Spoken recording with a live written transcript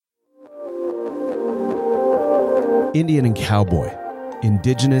Indian and cowboy,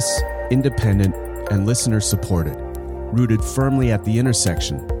 Indigenous, independent, and listener-supported, rooted firmly at the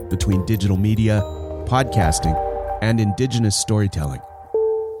intersection between digital media, podcasting, and Indigenous storytelling.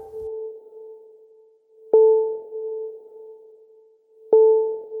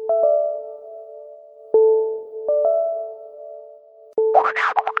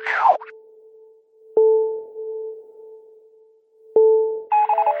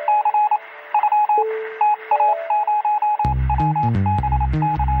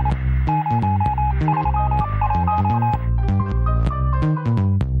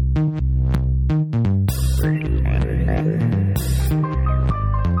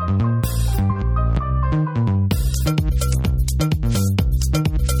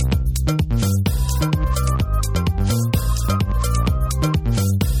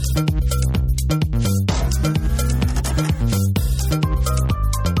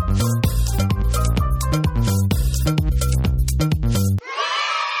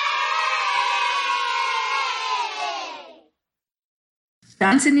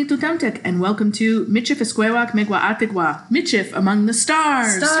 And welcome to Michif Esquewak Megwa Atigwa. Michif among the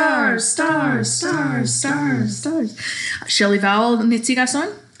stars. Stars. Shelly Vowell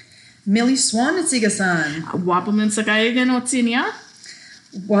Nitsigason. Millie Swan Nitsigason. Wapelman Sakayagan Otsinia.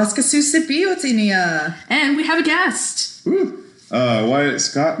 Waskasusipi Otsinia. And we have a guest. Wyatt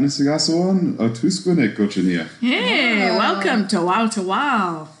Scott Nitsigason Otusquenik Ochinia. Hey, welcome to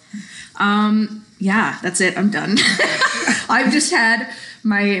Wow. Yeah, that's it. I'm done. I've just had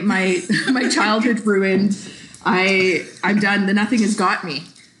my childhood ruined. I'm done. The nothing has got me.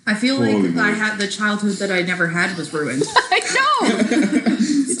 I feel like I had the childhood that I never had was ruined. I know.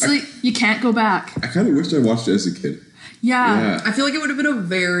 It's like you can't go back. I kind of wished I watched it as a kid. Yeah. I feel like it would have been a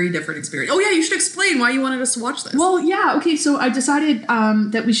very different experience. Oh yeah, you should explain why you wanted us to watch this. Well, yeah. Okay, so I decided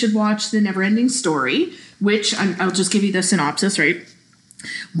that we should watch the Neverending story, which I'll just give you the synopsis, right?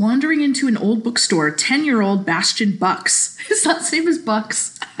 Wandering into an old bookstore, 10-year-old Bastian Bucks, his last name is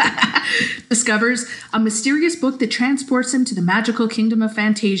Bucks, discovers a mysterious book that transports him to the magical kingdom of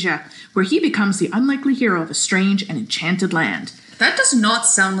Fantasia, where he becomes the unlikely hero of a strange and enchanted land. That does not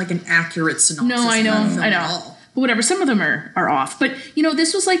sound like an accurate synopsis. No, I know. At all. But whatever, some of them are off. But, you know,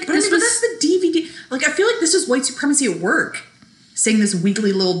 this was like... But that's the DVD. Like, I feel like this is white supremacy at work. Saying this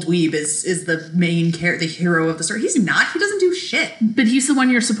weakly little dweeb is the main the hero of the story. He's not. He doesn't do shit. But he's the one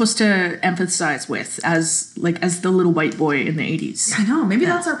you're supposed to empathize with as the little white boy in the 80s. I know. Maybe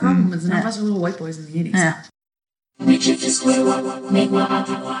that's our problem. Is none of us are little white boys in the 80s. Yeah.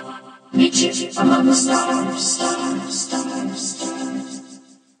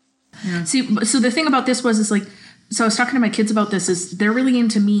 Yeah. See, so the thing about this so I was talking to my kids about this, is they're really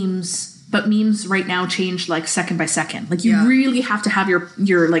into memes, but memes right now change like second by second. Like you really have to have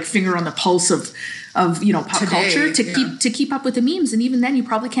your like finger on the pulse of pop culture to keep up with the memes. And even then you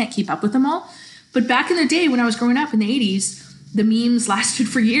probably can't keep up with them all. But back in the day when I was growing up in the 80s, the memes lasted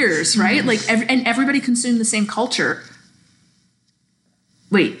for years, right? Like and everybody consumed the same culture.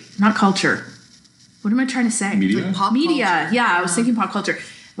 Wait, not culture. What am I trying to say? Media? Like pop Media. Culture. Yeah, I was thinking pop culture.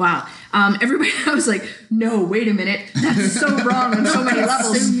 Wow. Everybody, I was like, no, wait a minute. That's so wrong on so many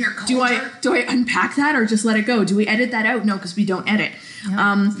levels. Do I unpack that or just let it go? Do we edit that out? No, because we don't edit.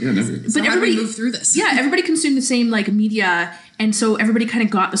 Never. But everybody move through this. Yeah, everybody consumed the same like media, and so everybody kind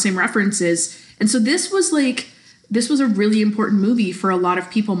of got the same references. And so this was a really important movie for a lot of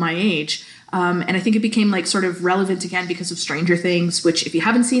people my age. And I think it became like sort of relevant again because of Stranger Things, which if you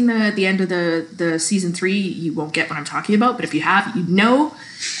haven't seen the end of the season 3, you won't get what I'm talking about. But if you have, you know.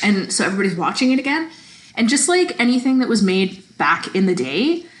 And so everybody's watching it again. And just like anything that was made back in the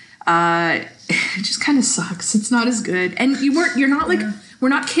day, it just kind of sucks. It's not as good. And we're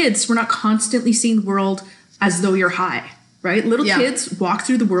not kids. We're not constantly seeing the world as though you're high, right? Little kids walk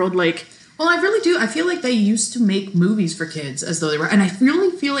through the world like... Well, I really do. I feel like they used to make movies for kids as though they were... And I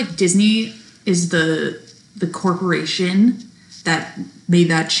really feel like Disney is the corporation that made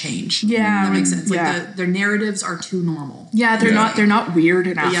that change. Yeah. That makes sense. Like their narratives are too normal. Yeah, they're not weird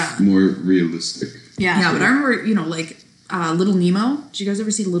enough. Yeah. More realistic. Yeah, but I remember, Little Nemo. Did you guys ever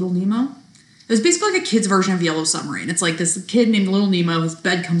see Little Nemo? It was basically like a kid's version of Yellow Submarine. It's like this kid named Little Nemo, his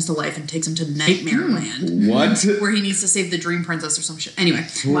bed comes to life and takes him to Nightmare Land. What? Where he needs to save the Dream Princess or some shit. Anyway.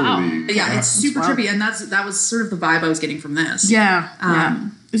 Wow. Yeah, it's super trippy, and that was sort of the vibe I was getting from this. Yeah.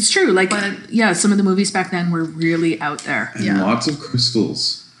 It's true. Like, some of the movies back then were really out there. And lots of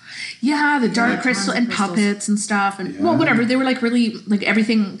crystals. Yeah, the dark crystal and puppets and stuff. And well, whatever. They were like really, like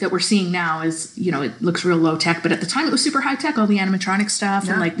everything that we're seeing now is, it looks real low tech. But at the time it was super high tech, all the animatronic stuff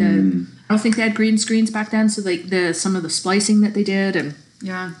and like I don't think they had green screens back then. So like some of the splicing that they did and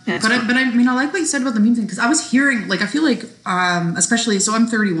Yeah. Yeah, But I mean, I like what you said about the meme thing, because I was hearing, like, I feel like, especially, so I'm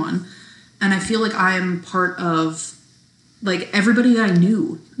 31, and I feel like I'm part of, like, everybody that I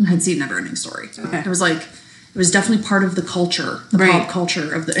knew had seen Neverending Story. Okay. It was definitely part of the culture, the pop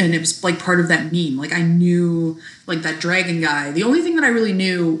culture and it was like part of that meme. Like I knew like that dragon guy. The only thing that I really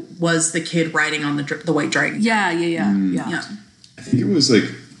knew was the kid riding on the white dragon. Yeah. I think it was like,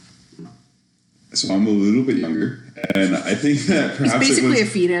 so I'm a little bit younger, and I think that perhaps He's basically it a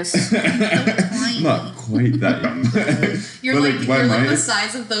fetus. was not quite that young. You're But, like, by you're like my- the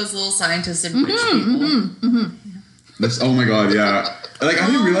size of those little scientists in rich people. Oh my god, yeah. Like I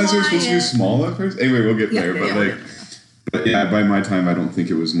didn't realize they were supposed to be small at first. Anyway, we'll get there. But by my time, I don't think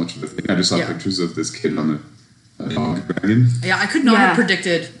it was much of a thing. I just saw pictures of this kid on a dog dragon. Yeah, I could not have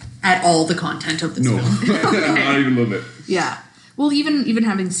predicted at all the content of this film. Not even a little bit. Yeah. Well, even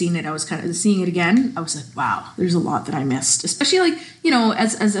having seen it, I was kind of seeing it again. I was like, wow, there's a lot that I missed. Especially like,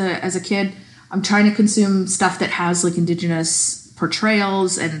 as a kid, I'm trying to consume stuff that has like Indigenous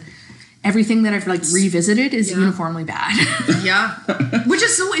portrayals, and everything that I've like revisited is uniformly bad. Yeah. Which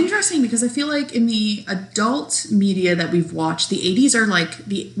is so interesting, because I feel like in the adult media that we've watched, the 80s are like,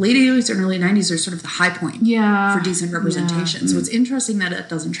 the late 80s and early 90s are sort of the high point for decent representation. So it's interesting that it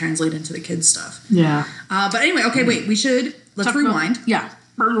doesn't translate into the kids' stuff. Yeah. But anyway, okay, wait, let's Talk rewind. Yeah.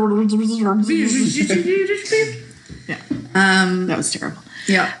 That was terrible.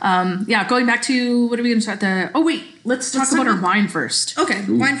 Yeah. Going back to, what are we going to start let's talk about our wine first. Okay,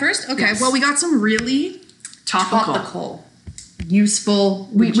 wine first? Okay, Yes. well, we got some really topical useful,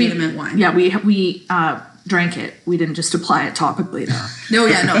 legitimate wine. Yeah, we drank it. We didn't just apply it topically, though. No,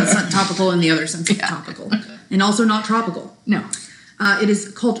 it's not topical in the other sense of topical. And also not tropical. No. It is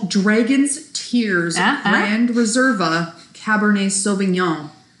called Dragon's Tears Grand Reserva Cabernet Sauvignon.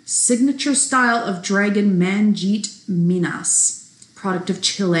 Signature style of Dragon Manjit Minas. Product of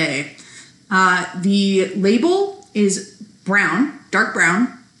Chile. The label is brown, dark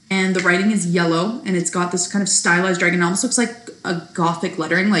brown, and the writing is yellow, and it's got this kind of stylized dragon. It almost looks like a Gothic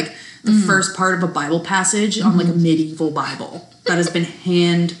lettering, like the first part of a Bible passage on like a medieval Bible that has been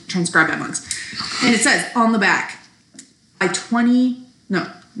hand transcribed by monks. And it says on the back, not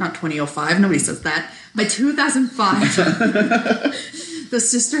 2005, nobody says that. By 2005, the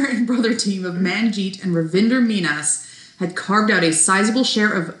sister and brother team of Manjit and Ravinder Minas had carved out a sizable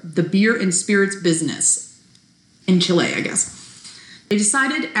share of the beer and spirits business in Chile, I guess. They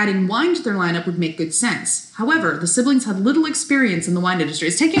decided adding wine to their lineup would make good sense. However, the siblings had little experience in the wine industry.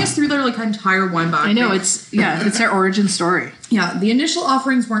 It's taking us through their like entire wine biography. I know, it's their origin story. Yeah, the initial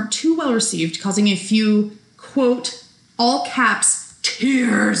offerings weren't too well received, causing a few, quote, all caps,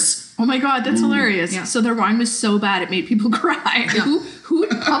 tears. Oh my god, that's hilarious. Yeah. So their wine was so bad it made people cry. Yeah. Who would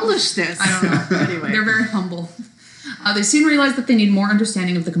publish this? I don't know. Anyway. They're very humble. They soon realized that they need more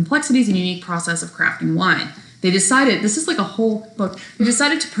understanding of the complexities and unique process of crafting wine. They decided, this is like a whole book, they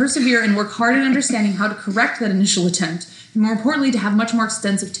decided to persevere and work hard in understanding how to correct that initial attempt, and more importantly, to have much more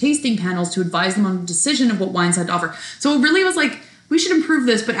extensive tasting panels to advise them on the decision of what wines had to offer. So it really was like, we should improve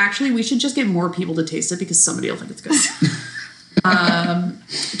this, but actually we should just get more people to taste it because somebody will think it's good.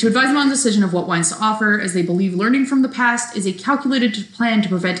 To advise them on the decision of what wines to offer, as they believe learning from the past is a calculated plan to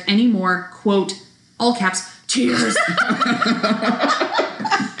prevent any more, quote, all caps, tears.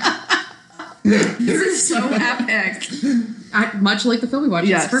 This is so epic. Much like the film we watched.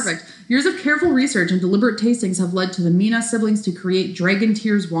 Yes. It's perfect. Years of careful research and deliberate tastings have led to the Mina siblings to create Dragon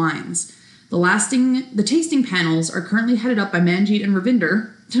Tears wines. The tasting panels are currently headed up by Manjit and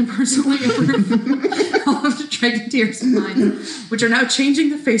Ravinder to personally approve all of the Dragon Tears wines, which are now changing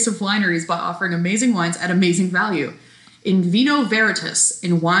the face of wineries by offering amazing wines at amazing value. In vino veritas,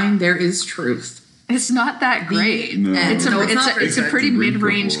 in wine there is truth. It's not that great. No. It's a pretty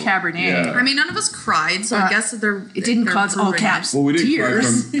mid-range Cabernet. Yeah. I mean, none of us cried, so I guess that It didn't cause all caps Well, we didn't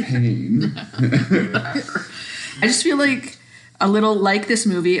tears. cry from pain. I just feel like a little like this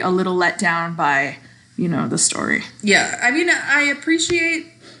movie, a little let down by, the story. Yeah, I mean, I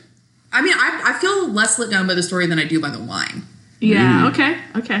feel less let down by the story than I do by the wine. Yeah, okay.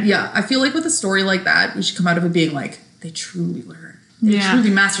 Yeah, I feel like with a story like that, we should come out of it being like, they truly learn. They're Yeah. truly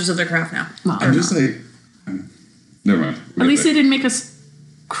masters of their craft now. Well, I'm just like, never mind. at least they didn't make us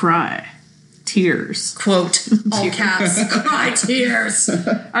cry. Tears. Quote, all caps, cry tears. All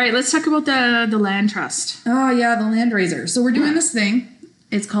right, let's talk about the land trust. Oh, yeah, the Land Raiser. So we're doing this thing.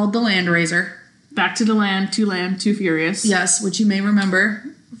 It's called the Land Raiser. Back to the land, Too Furious. Yes, which you may remember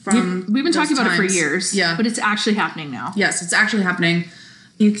from We've been talking those about it for times. years. Yeah. But it's actually happening now. Yes, it's actually happening.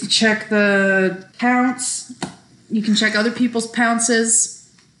 You can check the counts. You can check other people's pounces.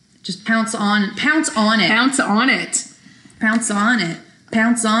 Just pounce on it. Pounce on it. Pounce on it.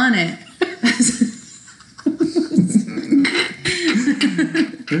 Pounce on it.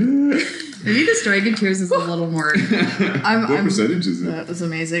 Maybe this Dragon Tears is a little more. What percentage is it? That was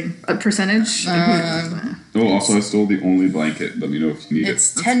amazing. A percentage? Also, I stole the only blanket. Let me know if you need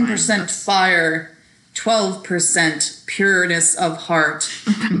It's 10% fire, 12% pureness of heart,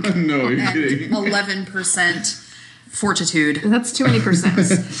 it. No, you're and kidding. 11% fortitude. That's too many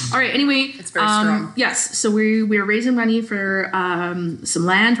percents. All right, anyway. It's very strong. Yes, so we're raising money for some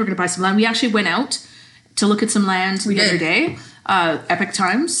land. We're going to buy some land. We actually went out to look at some land the other day. Epic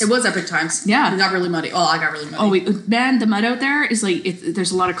times. It was epic times. Yeah. We got really muddy. Oh, I got really muddy. Oh, man, the mud out there is like,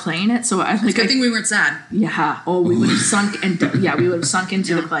 there's a lot of clay in it. So I Good thing we weren't sad. Yeah. Oh, we would have sunk we would have sunk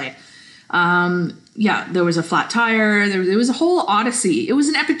into the clay. There was a flat tire. There was a whole odyssey. It was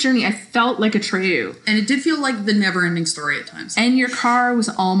an epic journey. I felt like Atreyu. And it did feel like the never-ending story at times. And your car was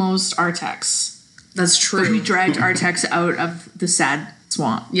almost Artex. That's true. But we dragged Artex out of the sad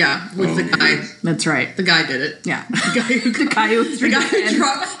swamp. Yeah, with the guy. That's right. The guy did it. Yeah. The guy who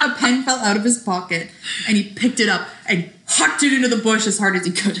dropped a pen fell out of his pocket and he picked it up and hucked it into the bush as hard as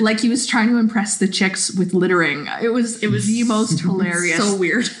he could. Like he was trying to impress the chicks with littering. It was the most hilarious so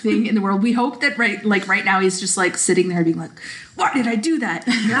weird thing in the world. We hope that right now he's just like sitting there being like, why did I do that?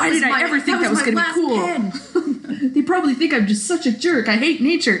 Why did I ever think that was going to be cool? They probably think I'm just such a jerk. I hate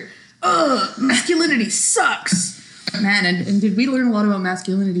nature. Ugh, masculinity sucks. Man, and did we learn a lot about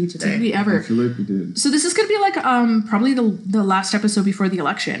masculinity today? Did we ever? I feel like we did. So this is going to be like probably the last episode before the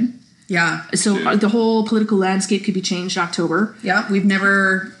election. Yeah. So the whole political landscape could be changed October. Yeah, we've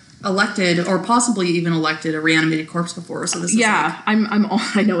never elected or possibly even elected a reanimated corpse before. So this is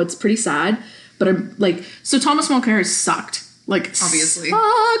I know it's pretty sad, but I'm like, so Thomas Mulcair has sucked. Like obviously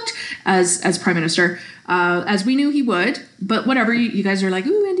sucked as prime minister, as we knew he would. But whatever, you guys are like,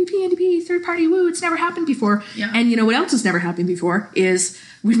 ooh, NDP, third party, woo, it's never happened before. Yeah. And you know what else has never happened before is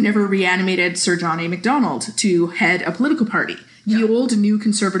we've never reanimated Sir John A. Macdonald to head a political party. Yeah. The old New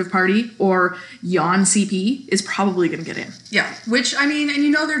Conservative Party or Yon CP is probably going to get in. Yeah, which I mean, and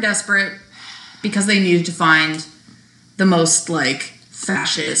you know they're desperate because they needed to find the most like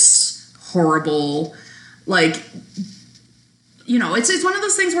fascist, horrible, like. You know, it's one of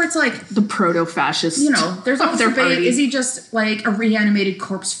those things where it's like the proto-fascist. You know, there's always their debate. party. Is he just like a reanimated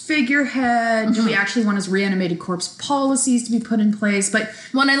corpse figurehead? Mm-hmm. Do we actually want his reanimated corpse policies to be put in place? But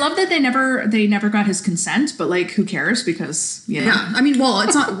well, and I love that they never got his consent. But like, who cares? Because yeah, I mean, well,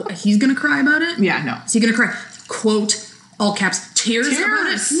 it's not. He's gonna cry about it. Yeah, no. Is he gonna cry? Quote all caps tears about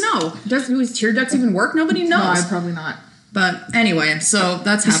it? No. Do his tear ducts even work? Nobody knows. No, probably not. But anyway, so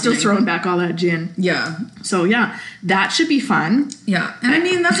that's He's happening. still throwing back all that gin. Yeah. So yeah, that should be fun. Yeah. And I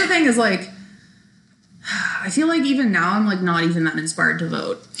mean, that's the thing is like, I feel like even now I'm like not even that inspired to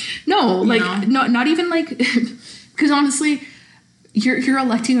vote. No, like not even like, because honestly, you're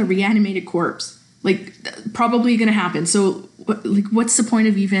electing a reanimated corpse. Like probably going to happen. So like, what's the point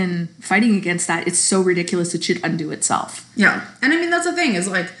of even fighting against that? It's so ridiculous. It should undo itself. Yeah. And I mean, that's the thing is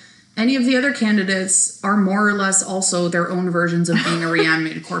like, any of the other candidates are more or less also their own versions of being a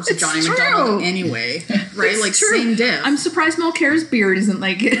reanimated corpse of Johnny McDonald anyway. Right? It's like true. Same diff. I'm surprised Mulcair's beard isn't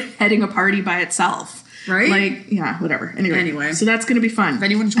like heading a party by itself. Right? Like, yeah, whatever. Anyway. So that's going to be fun. If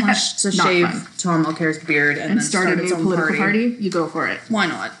anyone wants to shave Tom Mulcair's beard and then start a new political party, you go for it. Why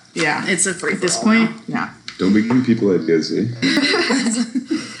not? Yeah. It's a free at this point. Now. Yeah. Don't be giving people ideas, eh?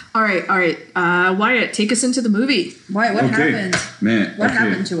 All right. Wyatt, take us into the movie. Wyatt, what happened? Man, what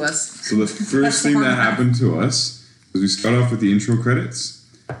happened to us? So the first thing that happened to us was we start off with the intro credits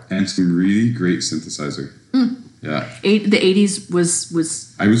and some really great synthesizer. Mm. Yeah. The 80s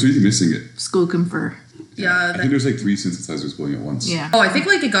was I was really missing it. Skookum for... Yeah. I think there's like 3 synthesizers going at once. Yeah. Oh, I think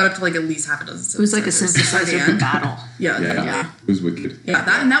like it got up to like at least half a dozen. It was like a synthesizer for battle. Yeah. It was wicked. Yeah,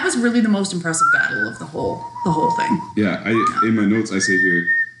 that was really the most impressive battle of the whole thing. Yeah, in my notes I say here,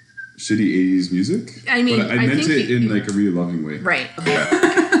 shitty 80s music. I mean, but I meant it in like a really loving way. Right.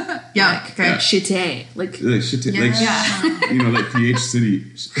 Yeah. Okay. Yeah. Shitty. Like shitty. Like, you know, like PH City.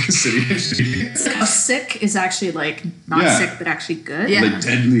 Sick is actually like not sick, but actually good. Yeah. Like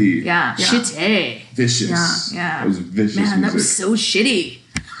deadly. Yeah. Shitty. Vicious. Yeah. That was vicious Man, music. that was so shitty.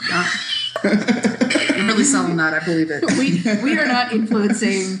 Yeah. You're really selling that. I believe it. We are not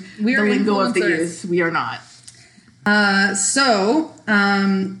influencing the lingo of the youth. We are not. So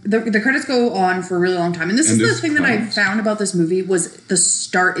the credits go on for a really long time, and this is the thing that I found about this movie was the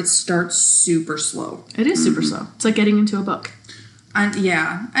start. It starts super slow. It is super slow. It's like getting into a book. And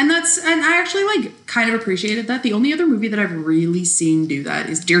and I actually like kind of appreciated that. The only other movie that I've really seen do that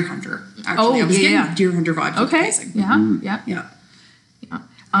is Deer Hunter. Actually, I was getting Deer Hunter vibes. Okay. Yeah.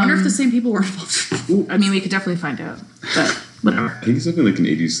 I wonder if the same people were involved. I mean, we could definitely find out. But whatever. I think it's something like an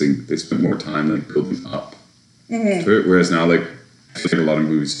 80s thing. They spent more time like building up to it, whereas now like I feel like a lot of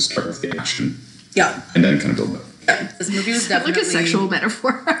movies just start with the action, and then kind of build up. Yeah, this movie was definitely like a sexual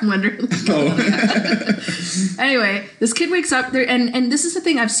metaphor. I'm wondering. Anyway, this kid wakes up there, and this is the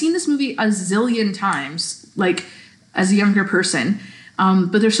thing. I've seen this movie a zillion times, like as a younger person,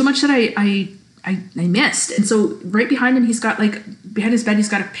 but there's so much that I missed. And so right behind him, he's got like behind his bed, he's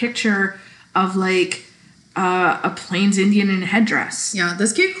got a picture of like a Plains Indian in a headdress. Yeah,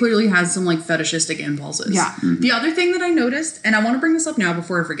 this kid clearly has some like fetishistic impulses. Yeah. Mm-hmm. The other thing that I noticed, and I want to bring this up now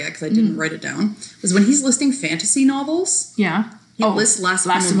before I forget because I didn't write it down, was when he's listing fantasy novels. Yeah. He lists Last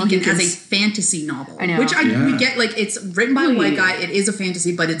of the Mohicans as a fantasy novel. I know. Which we get, like, it's written by a white guy. It is a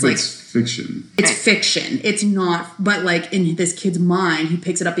fantasy, but it's fiction. It's fiction. It's not, but like in this kid's mind, he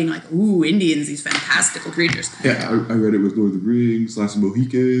picks it up being like, ooh, Indians, these fantastical creatures. Yeah, I read it with Lord of the Rings, Last of the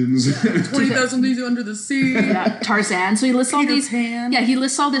Mohicans. 20,000 Leagues Under the Sea. Yeah, Tarzan. So he lists all these. Pan. Yeah, he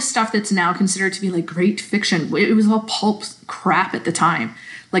lists all this stuff that's now considered to be like great fiction. It was all pulp crap at the time.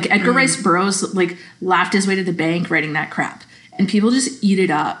 Like Edgar Rice Burroughs like laughed his way to the bank writing that crap. And people just eat it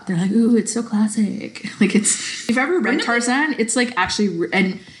up. They're like, "Ooh, it's so classic." Like it's. If you've ever read Tarzan, it's like actually,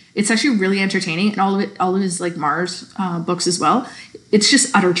 and it's actually really entertaining. And all of his like Mars books as well. It's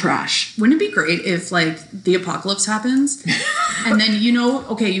just utter trash. Wouldn't it be great if like the apocalypse happens, and then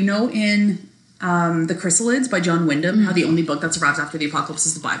in The Chrysalids by John Wyndham, how the only book that survives after the apocalypse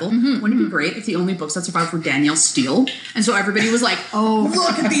is the Bible. Wouldn't it be great if the only books that survived were Danielle Steele? And so everybody was like, "Oh,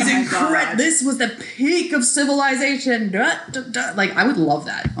 look at these incredible! This was the peak of civilization." Like, I would love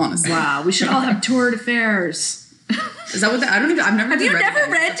that, honestly. Wow, we should all have toured affairs. Is that what? I don't even. I've never. Have you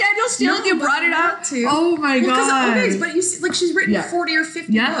never read Danielle Steele? No, you brought it up too. Oh my god! Okay, but you see, like she's written 40 or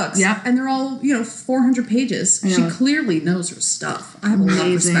 50 books, and they're all 400 pages. She clearly knows her stuff. I have a lot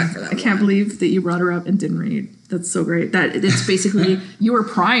of respect for that. I can't believe that you brought her up and didn't read. That's so great. That it's basically you were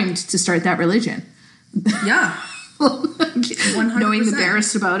primed to start that religion. Yeah. 100%. Knowing the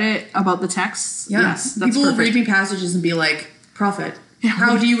barest about it, about the texts. Yeah. Yes, that's people perfect. will read me passages and be like, "Prophet,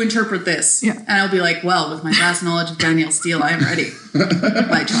 how do you interpret this?" Yeah. And I'll be like, "Well, with my vast knowledge of Danielle Steele, I am ready,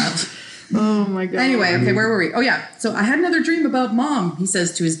 my child." Oh my god. Anyway, okay, where were we? Oh yeah, so I had another dream about mom. He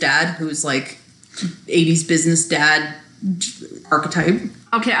says to his dad, who's like 80s business dad archetype.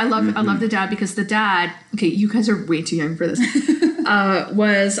 Okay, I love the dad because the dad. Okay, you guys are way too young for this.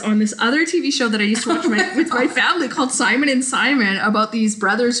 Was on this other TV show that I used to watch with my family called Simon and Simon about these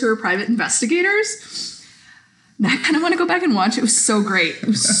brothers who are private investigators. And I kind of want to go back and watch it. It was so great. It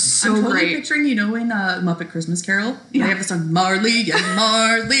was so I'm totally great. picturing, in Muppet Christmas Carol, they have the song Marley and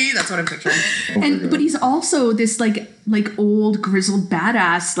Marley. That's what I'm picturing. But he's also this like old grizzled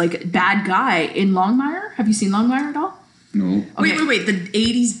badass like bad guy in Longmire. Have you seen Longmire at all? No. Okay. Wait. The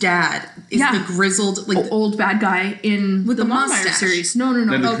 80s dad is the grizzled, like old bad guy in with the the Longmire mustache series. No.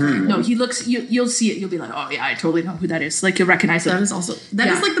 No, he looks. You'll see it. You'll be like, oh yeah, I totally know who that is. Like you'll recognize it. That is also is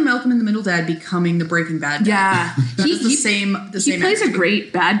like the Malcolm in the Middle dad becoming the Breaking Bad guy. Yeah, he's the same. He plays energy. a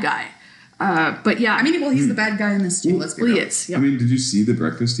great bad guy. But yeah, I mean, well, he's the bad guy in this too. Let's be real. He is. Yeah. I mean, did you see the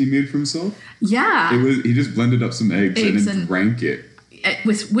breakfast he made for himself? Yeah. He just blended up some eggs and then drank it.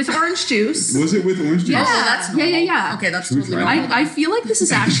 With orange juice. Was it with orange juice? Yeah, that's normal. Yeah. Okay, that's totally normal. I feel like this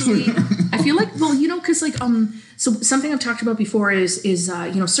is actually. I feel like because like so something I've talked about before is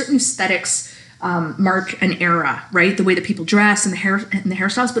certain aesthetics mark an era, right? The way that people dress and the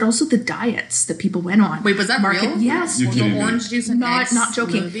hairstyles, but also the diets that people went on. Wait, was that real? Yes. You're kidding me. Orange juice and Not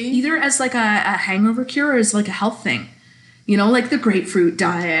joking. Movie? Either as like a hangover cure or as like a health thing. Like the grapefruit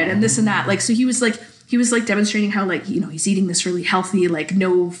diet and this and that. Like so he was demonstrating how like he's eating this really healthy, like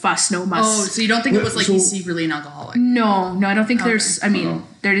no fuss, no muss. Oh, so you don't think it was like he's secretly an alcoholic? No, I don't think there's. I mean,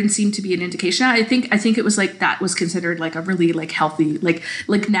 there didn't seem to be an indication. I think it was like that was considered like a really like healthy, like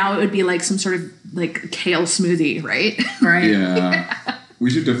now it would be like some sort of like kale smoothie, right? Right. Yeah. We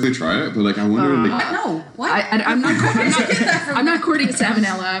should definitely try it, but like I wonder. No, what? I'm not courting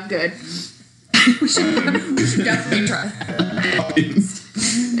salmonella. I'm good. we should definitely try.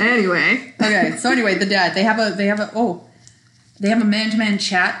 Anyway. Okay. So anyway, the dad. They have a man-to-man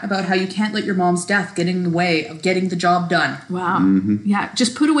chat about how you can't let your mom's death get in the way of getting the job done. Wow. Mm-hmm. Yeah.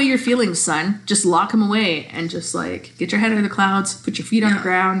 Just put away your feelings, son. Just lock them away and just like get your head out of the clouds, put your feet on the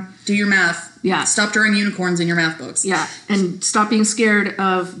ground. Do your math. Yeah. Stop drawing unicorns in your math books. Yeah. And stop being scared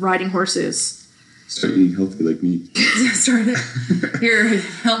of riding horses. Start eating healthy like me. Start it. Here,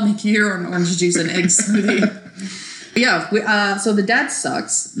 help make your orange juice and egg smoothie. Yeah. So the dad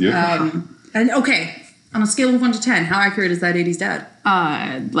sucks. Yeah. And okay. On a scale of 1 to 10, how accurate is that 80s dad?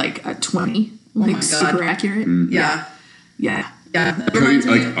 Like a 20. Oh my like God. super accurate. Yeah. Yeah. Yeah. That Can reminds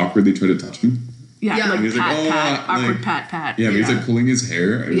you, me. like awkwardly try to touch him? Yeah, Yeah. like He was like, pat, oh, awkward like- pat. Yeah, but he's like pulling his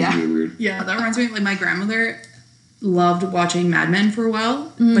hair. It was Yeah. really weird. Yeah, that reminds me, like, my grandmother loved watching Mad Men for a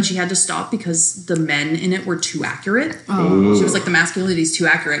while, but she had to stop because the men in it were too accurate. Oh. She was like, the masculinity is too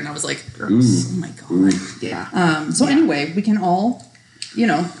accurate, and I was like, gross. Oh my god. Yeah. So anyway, we can all,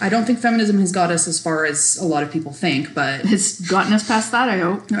 I don't think feminism has got us as far as a lot of people think, but It's gotten us past that, I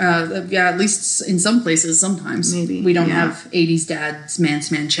hope. yeah, at least in some places, sometimes Maybe, we don't yeah. have 80s dads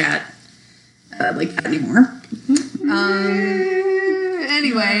man chat like that anymore.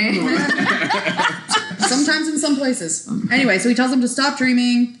 Anyway. Sometimes in some places. Anyway, so he tells them to stop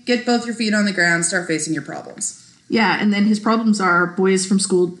dreaming, get both your feet on the ground, start facing your problems. Yeah, and then his problems are boys from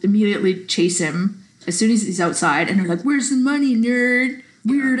school immediately chase him as soon as he's outside, and they're like, "Where's the money, nerd?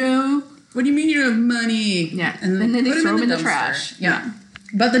 Weirdo." What do you mean you don't have money? Yeah, and then they put throw him in the dumpster. trash. Yeah.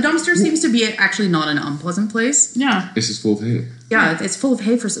 But the dumpster seems to be actually not an unpleasant place. Yeah. This is full of hay. Yeah, it's full of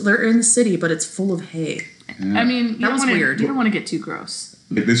hay. They're in the city, but it's full of hay. I mean, That was weird. You don't want to get too gross.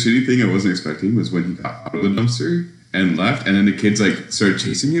 Like the shitty thing I wasn't expecting was when he got out of the dumpster and left, and then the kids like started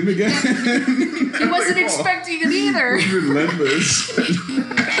chasing him again. I wasn't expecting it either. It was relentless.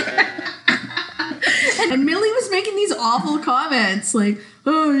 And Millie was making these awful comments like,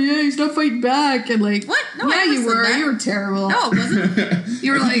 "Oh yeah, he's not fighting back," and like, What? No, yeah, I you never were. said that. You were terrible. No, it wasn't.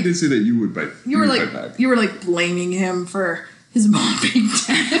 You were I think like, you did say that you would bite. you were would like, bite back. you were like blaming him for his mom being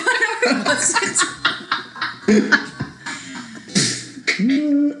dead.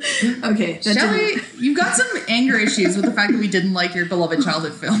 Okay, that Shelley, you've got some anger issues with the fact that we didn't like your beloved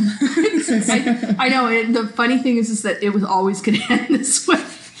childhood film. I know. The funny thing is that it was always going to end this way.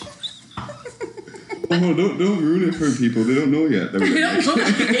 Oh, don't ruin it for people. They don't know yet. That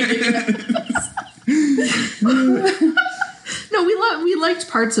No, we liked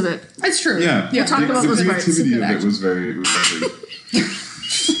parts of it. It's true. yeah, We'll talk about the those parts. creativity of it Action. was very.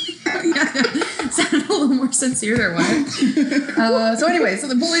 Sounded a little more sincere there, wasn't it? So anyway, so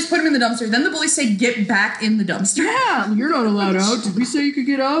the bullies put him in the dumpster. Then the bullies say, "Get back in the dumpster," Yeah, you're not allowed out. Did we say you could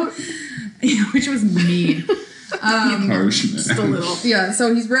get out? which was mean. Harsh, man. Just a little. Yeah,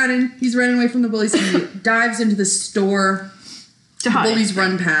 so he's running away from the bullies. He dives into the store. To hide. Bullies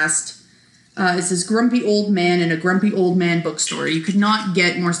run past. It's this grumpy old man in a grumpy old man bookstore. You could not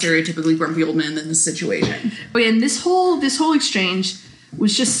get more stereotypically grumpy old man than this situation. Oh, yeah, and this whole exchange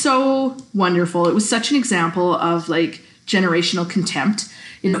was just so wonderful. It was such an example of like generational contempt.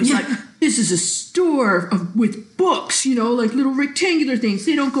 He's like, "This is a store with books, like little rectangular things.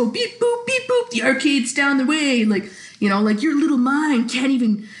 They don't go beep boop beep boop. The arcade's down the way. Like, like your little mind can't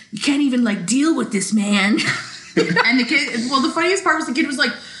even like deal with this, man." And the kid, well, the funniest part was the kid was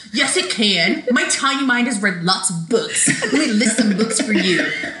like, "Yes, it can. My tiny mind has read lots of books. Let me list some books for you."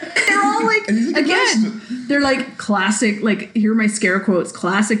 They're all like, again, they're like classic, like, here are my scare quotes,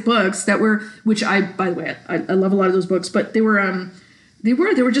 classic books that were, which by the way, I love a lot of those books, but they were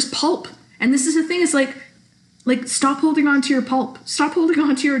just pulp. And this is the thing, is like stop holding on to your pulp. Stop holding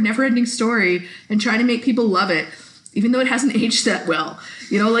on to your never-ending story and trying to make people love it, even though it hasn't aged that well.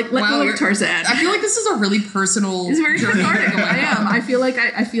 Let go of Tarzan. I feel like this is a really personal. It's very journey. cathartic. I am. I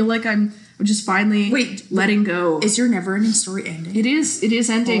feel like I'm just finally letting go. Is your never-ending story ending? It is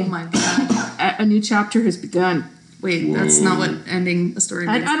ending. Oh my god! A new chapter has begun. Wait, that's not what ending a story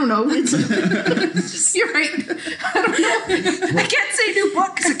I means. don't know. You're right. I don't know. I can't say new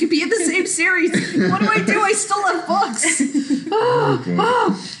book because it could be in the same series. What do? I still have books.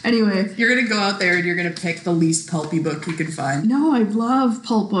 Anyway. You're gonna go out there and you're gonna pick the least pulpy book you can find. No, I love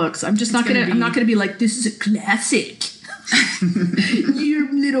pulp books. I'm just I'm not gonna be like, this is a classic.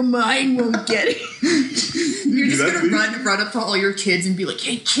 Your little mind won't get it. You're just gonna run up to all your kids and be like,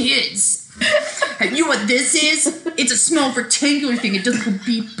 "Hey kids, you know what this is? It's a small rectangular thing. It doesn't go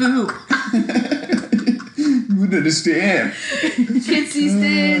beep boop." You wouldn't understand. Kids these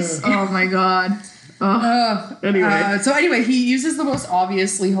days. Oh my god. Anyway. So anyway, he uses the most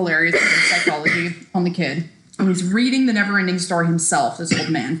obviously hilarious psychology on the kid. And he's reading the Neverending story himself, this old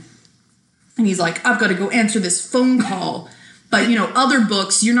man. And he's like, "I've got to go answer this phone call. But, other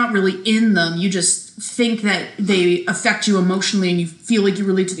books, you're not really in them. You just think that they affect you emotionally and you feel like you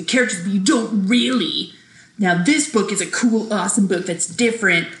relate to the characters, but you don't really. Now, this book is a cool, awesome book that's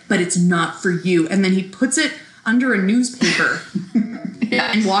different, but it's not for you." And then he puts it under a newspaper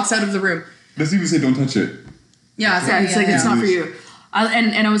and walks out of the room. Doesn't even say don't touch it. Yeah, It's not for you.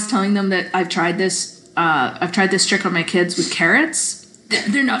 And I was telling them that I've tried this trick on my kids with carrots.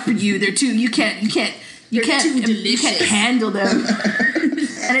 They're not for you. They're too. You can't handle them,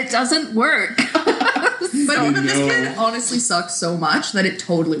 and it doesn't work. But this kid honestly sucks so much that it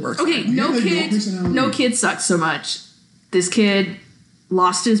totally works. Okay, no kid sucks so much. This kid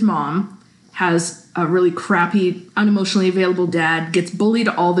lost his mom, has a really crappy, unemotionally available dad, gets bullied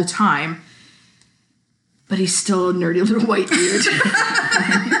all the time, but he's still a nerdy little white dude.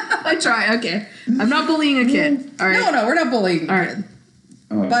 I try. Okay. I'm not bullying a kid. All right. No, we're not bullying all a right. kid.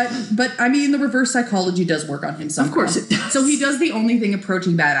 But I mean, the reverse psychology does work on him somehow. Of course it does. So he does the only thing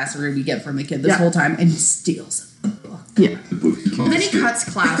approaching badassery we get from the kid this whole time, and he steals the book. Yeah. And then he cuts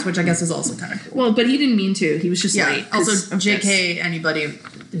class, which I guess is also kind of cool. Well, but he didn't mean to. He was just late. Also, JK, anybody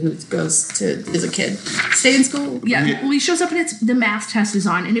who is a kid, stay in school. Yeah. Well, he shows up and the math test is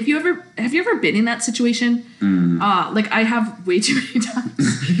on. And have you ever been in that situation? Like I have way too many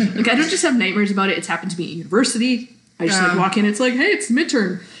times. Like I don't just have nightmares about it. It's happened to me at university. I just like walk in. It's like, hey, it's the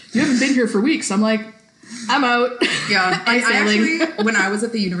midterm. You haven't been here for weeks. I'm like, I'm out. Yeah, I actually, when I was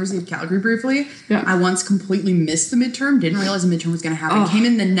at the University of Calgary briefly, I once completely missed the midterm. Didn't realize the midterm was going to happen. Came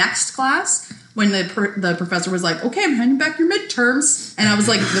in the next class when the professor was like, "Okay, I'm handing back your midterms," and I was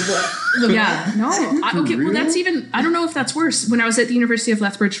like, "Yeah, no, okay." Well, that's even. I don't know if that's worse. When I was at the University of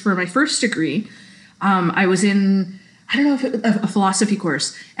Lethbridge for my first degree, I was in. I don't know if it was a philosophy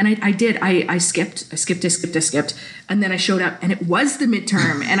course. And I skipped, and then I showed up and it was the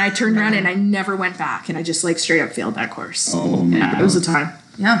midterm and I turned around and I never went back and I just like straight up failed that course. Oh my God. It was a time.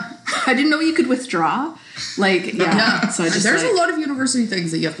 Yeah. I didn't know you could withdraw. Like, So I just there's a lot of university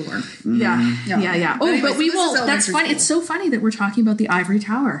things that you have to learn. Yeah. Oh, anyways, but we will. That's funny. School. It's so funny that we're talking about the Ivory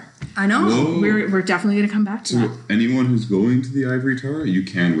Tower. I know. Whoa. We're definitely going to come back to that. Anyone who's going to the Ivory Tower, you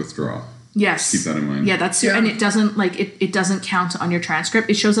can withdraw. Yes. Keep that in mind. Yeah, that's true. And it doesn't it doesn't count on your transcript.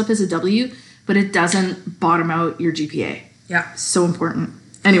 It shows up as a W, but it doesn't bottom out your GPA. Yeah. So important.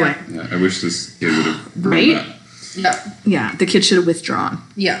 Anyway. Yeah, I wish this kid would have right? that. Yeah. Yeah, the kid should have withdrawn.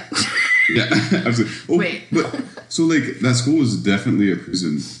 Yeah. Yeah, absolutely. Oh, wait. But so like that school was definitely a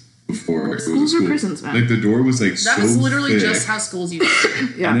prison before. Schools are prisons, man. Like the door was like that so was literally thick. just how schools used to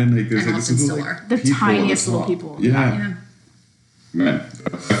be. Yeah. And then like there's like Austin this still little are. The people tiniest on the little top. people. Yeah. Man,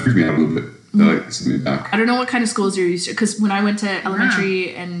 that freaked me out a little bit. That like sent me back. I don't know what kind of schools you're used to, because when I went to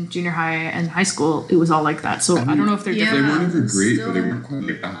elementary and junior high and high school, it was all like that. So I don't know if they're They different. weren't ever great, but they weren't quite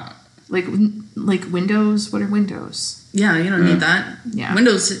like that. Like Windows. What are Windows? Yeah, you don't need that. Yeah.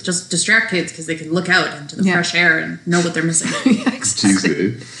 Windows just distract kids because they can look out into the fresh air and know what they're missing. Yeah,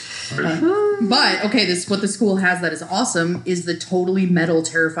 exactly. But okay, what the school has that is awesome is the totally metal,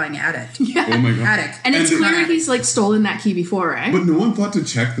 terrifying attic. Yeah. Oh my God. Attic. And it's clear he's like stolen that key before, right? But no one thought to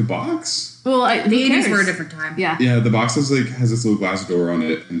check the box. Well, the 80s were a different time. Yeah. Yeah, the box has this little glass door on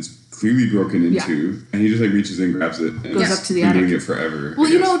it, and it's clearly broken into. And he just like reaches in, grabs it, and goes up to the been attic. doing it forever. Well,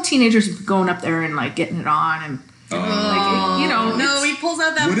 you know, teenagers going up there and like getting it on and. Like, you know, no, he pulls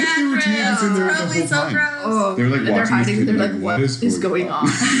out that what if there were teenagers in there the whole time? Oh, they're like watching hiding. this kid, They're like, what is going on?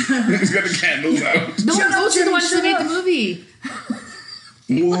 He's got the candles out. No, those are the ones that made the movie.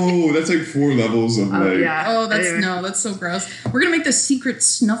 Whoa, that's like 4 levels of like. Yeah. Oh, that's so gross. We're gonna make the secret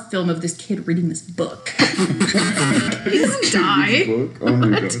snuff film of this kid reading this book. He doesn't die. Book? Oh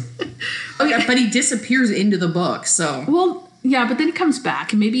my God. Oh yeah, but he disappears into the book. So well, yeah, but then he comes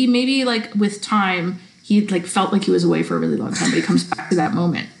back, and maybe like with time. He like felt like he was away for a really long time, but he comes back to that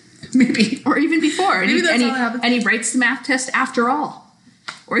moment. Maybe. Or even before. Maybe that's how it happens. And he writes the math test after all.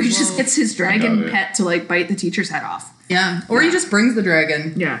 Or he just gets his dragon pet to like bite the teacher's head off. Yeah. Or he just brings the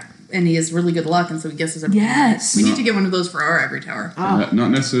dragon. Yeah. And he has really good luck, and so he guesses everything. Yes. We need to get one of those for our Ivory Tower. Oh.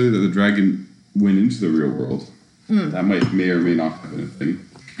 Not necessarily that the dragon went into the real world. That may or may not have been a thing.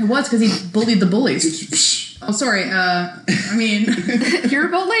 It was because he bullied the bullies. Oh, sorry. I mean, you're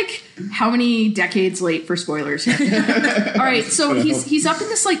about like how many decades late for spoilers here? All right, so he's up in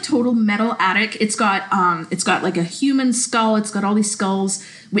this like total metal attic. It's got like a human skull. It's got all these skulls,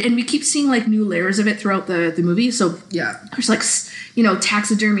 and we keep seeing like new layers of it throughout the movie. So yeah, there's like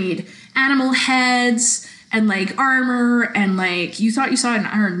taxidermied animal heads and like armor, and like you thought you saw an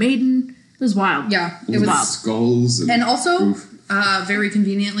Iron Maiden. It was wild. Yeah, it was wild. Skulls and also. Very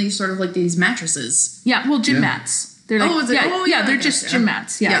conveniently, sort of like these mattresses. Yeah, well, gym mats. They're like, they're just gym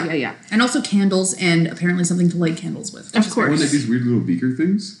mats. Yeah. And also candles, and apparently something to light candles with. Of course. Like these weird little beaker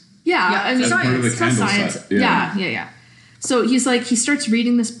things. Yeah, I mean, part of the candle science. set. Yeah. So he starts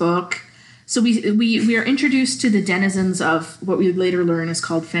reading this book. So we are introduced to the denizens of what we would later learn is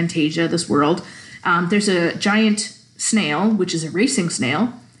called Fantasia, this world. There's a giant snail, which is a racing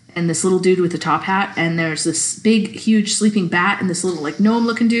snail. And this little dude with the top hat, and there's this big, huge sleeping bat, and this little like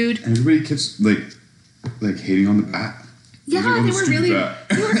gnome-looking dude. And everybody keeps like hating on the bat. Yeah, they were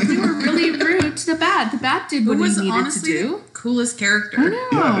really rude to the bat. The bat did what he needed to do. The coolest character. I know.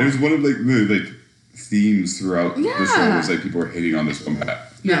 Yeah, there's one of like the themes throughout the show. Is like people are hating on this one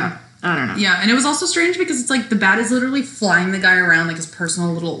bat. Yeah. I don't know. Yeah, and it was also strange because it's like the bat is literally flying the guy around like his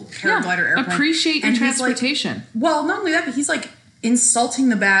personal little paraglider airplane. Appreciate your transportation. Like, well, not only that, but he's like insulting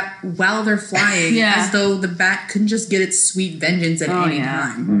the bat while they're flying as though the bat couldn't just get its sweet vengeance at any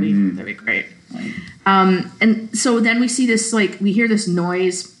time. That'd be great. And so then we see this, like, we hear this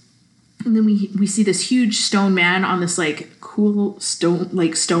noise, and then we see this huge stone man on this like cool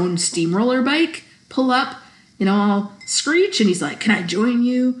stone steamroller bike pull up. I'll screech, and he's like, "Can I join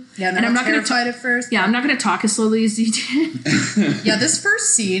you?" Yeah, and I'm not going to talk at first. Yeah, I'm not going to talk as slowly as you did. Yeah, this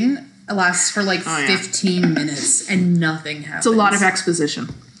first scene lasts for like 15 minutes, and nothing happens. It's a lot of exposition.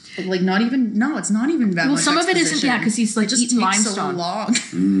 Like, not even. No, it's not even that. Well, much some exposition. of it isn't. Yeah, because he's like just eating limestone. So long.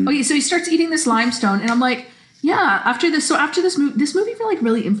 Okay, so he starts eating this limestone, and I'm like, yeah. After this movie like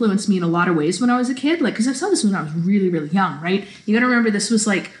really influenced me in a lot of ways when I was a kid. Like, because I saw this when I was really, really young. Right? You got to remember, this was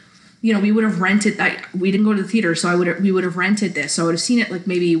like. We would have rented. We didn't go to the theater, so we would have rented this. So I would have seen it like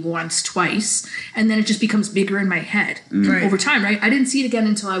maybe once, twice, and then it just becomes bigger in my head over time. Right? I didn't see it again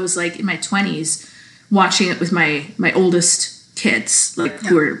until I was like in my 20s, watching it with my oldest kids,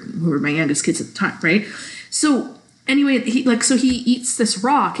 who were my youngest kids at the time. Right? So anyway, he eats this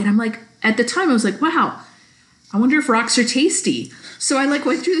rock, and I'm like, at the time I was like, wow, I wonder if rocks are tasty. So I like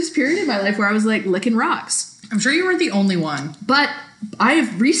went through this period in my life where I was like licking rocks. I'm sure you weren't the only one, but I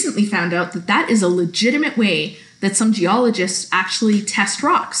have recently found out that is a legitimate way that some geologists actually test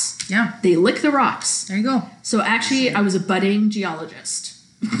rocks. Yeah. They lick the rocks. There you go. So actually, I was a budding geologist.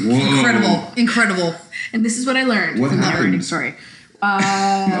 Whoa. Incredible. And this is what I learned. What happened? Neverending story. I'm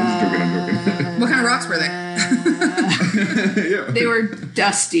joking. What kind of rocks were they? They were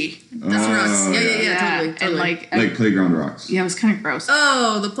dusty. Dusty rocks. Yeah, totally. And like playground rocks. Yeah, it was kind of gross.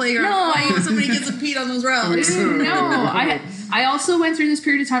 Oh, the playground. No, somebody gets a peed on those rocks. No, I also went through this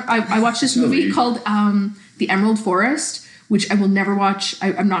period of time. I watched this movie called The Emerald Forest, which I will never watch.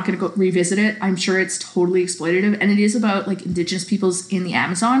 I'm not going to go revisit it. I'm sure it's totally exploitative, and it is about like indigenous peoples in the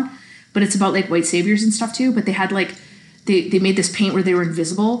Amazon, but it's about like white saviors and stuff too. But they had like they made this paint where they were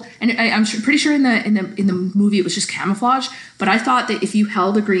invisible, and I'm pretty sure in the movie it was just camouflage. But I thought that if you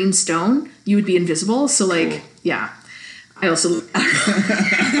held a green stone, you would be invisible. So like, yeah. I also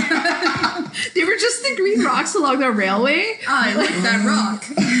they were just the green rocks along the railway. I like that rock.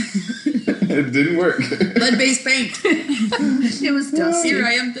 It didn't work. Lead-based paint. It was dusty. Here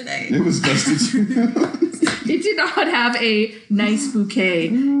I am today. It was dusty too. It did not have a nice bouquet.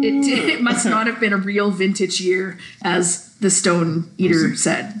 It must not have been a real vintage year, as the stone eater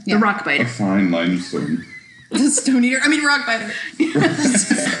said. Yeah. The rock biter. A fine limestone. The stone eater. I mean, rock biter.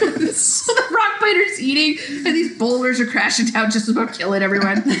 So the rock biter's eating, and these boulders are crashing down, just about killing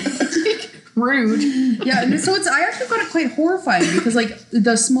everyone. Rude. Yeah, and so I actually found it quite horrifying because like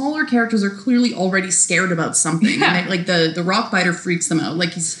the smaller characters are clearly already scared about something. Yeah. And like the rock biter freaks them out.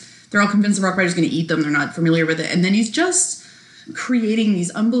 Like they're all convinced the rock biter's going to eat them. They're not familiar with it, and then he's just creating these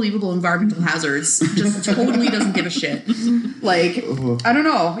unbelievable environmental hazards. Just totally doesn't give a shit. Like, I don't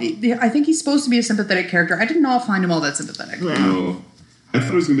know. I think he's supposed to be a sympathetic character. I did not find him all that sympathetic. No. I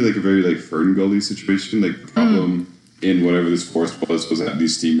thought it was going to be like a very like Fern Gully situation. Like the problem in whatever this forest was that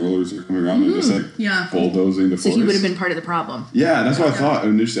these steamrollers were coming around and just like bulldozing the forest. So he would have been part of the problem. Yeah, that's what I thought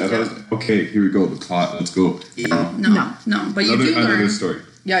initially. I thought, okay, here we go, the plot, let's go. No. But you do learn. Another story.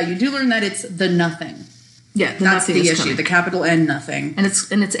 Yeah, you do learn that it's the nothing. Yeah, that's the issue. Coming. The capital N nothing, and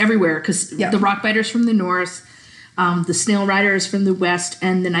it's everywhere because the rock biters from the north, the snail rider is from the west,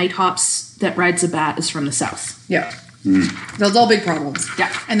 and the nighthawks that rides a bat is from the south. Yeah, those all big problems.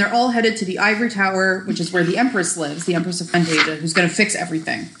 Yeah, and they're all headed to the Ivory Tower, which is where the Empress lives, the Empress of Fantasia, who's going to fix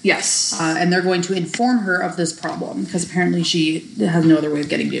everything. Yes, and they're going to inform her of this problem because apparently she has no other way of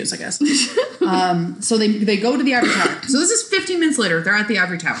getting news, I guess. So they go to the Ivory Tower. So this is 15 minutes later. They're at the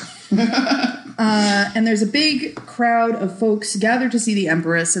Ivory Tower. And there's a big crowd of folks gathered to see the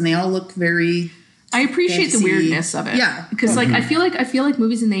Empress, and they all look very. I appreciate the weirdness of it. Yeah, because like I feel like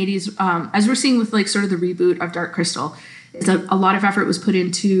movies in the 80s, as we're seeing with like sort of the reboot of Dark Crystal, is that a lot of effort was put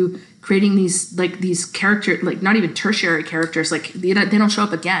into creating these characters, like not even tertiary characters, like they don't show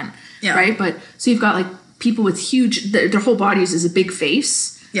up again, right? But so you've got like people with huge, their whole bodies is a big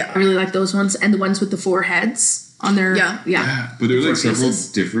face. Yeah, I really like those ones, and the ones with the four heads. On their but there were like several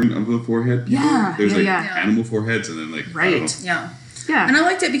different of the forehead people. There's animal foreheads and then like yeah and I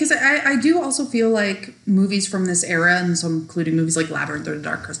liked it because I do also feel like movies from this era, and so including movies like Labyrinth or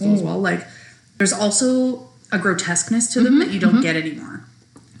Dark Crystal as well, like there's also a grotesqueness to them that you don't get anymore.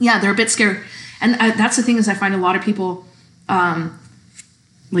 Yeah, they're a bit scary, and that's the thing is I find a lot of people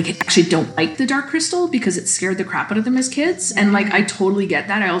like actually don't like the Dark Crystal because it scared the crap out of them as kids, and like I totally get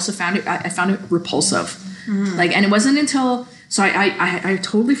that. I also found it repulsive. Like, and it wasn't until So I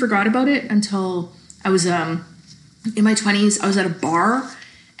totally forgot about it until I was in my 20s. I was at a bar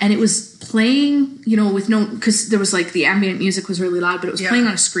and it was playing, you know, with no, because there was like the ambient music was really loud, but it was playing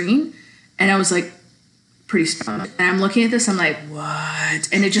on a screen, and I was like pretty stoned. And I'm looking at this, I'm like, what?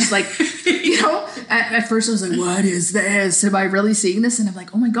 And it just like, you know, at first I was like, what is this? Am I really seeing this? And I'm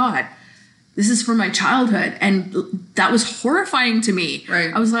like, oh my God, this is from my childhood. And that was horrifying to me.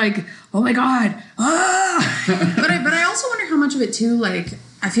 Right. I was like, oh my God. Ah! But I also wonder how much of it too, like,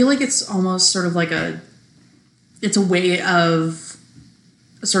 I feel like it's almost sort of like it's a way of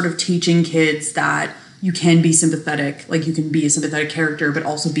sort of teaching kids that you can be sympathetic, like you can be a sympathetic character, but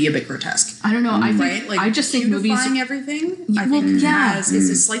also be a bit grotesque. I don't know. I think, right? Like, I just think movies, everything, I think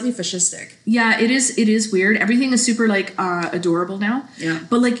is slightly fascistic. Yeah, it is weird. Everything is super like adorable now. Yeah.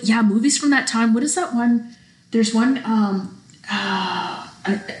 But like, yeah, movies from that time. What is that one? There's one,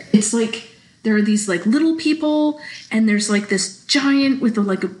 it's like, there are these like little people, and there's like this giant with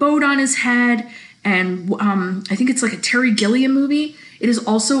like a boat on his head. And I think it's like a Terry Gilliam movie. It is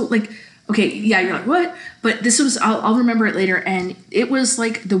also like, okay, yeah, you're like, what? But this was, I'll remember it later. And it was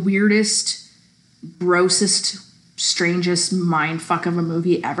like the weirdest, grossest, strangest mind fuck of a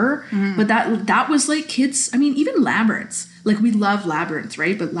movie ever. But that was like kids, I mean, even Labyrinth. Like, we love Labyrinth,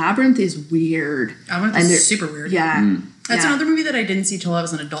 right? But Labyrinth is weird. Labyrinth is super weird. Yeah. That's another movie that I didn't see till I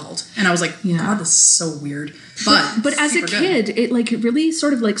was an adult. And I was like, God, this is so weird. But as a kid, it like, it really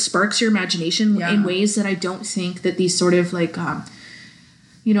sort of like sparks your imagination in ways that I don't think that these sort of like,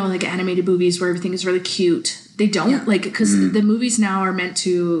 you know, like animated movies where everything is really cute. They don't like, because the movies now are meant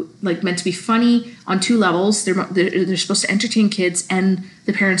to be funny on two levels. They're supposed to entertain kids and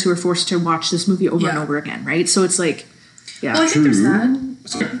the parents who are forced to watch this movie over and over again, right? So it's like, yeah. Well, I think there's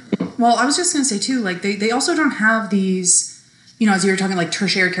that. Well, I was just going to say too, like they also don't have these, you know, as you were talking, like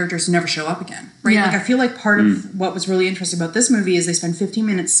tertiary characters who never show up again, right? Yeah. Like, I feel like part of what was really interesting about this movie is they spend 15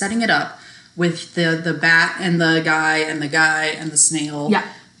 minutes setting it up with the bat and the guy and the snail. Yeah.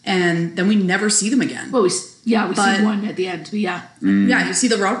 And then we never see them again. Well, we see one at the end, but yeah. Yeah, you see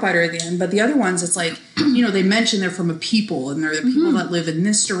the rock biter at the end, but the other ones, it's like, you know, they mention they're from a people, and they're the people that live in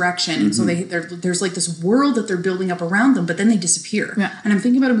this direction, and so there's like this world that they're building up around them, but then they disappear. Yeah. And I'm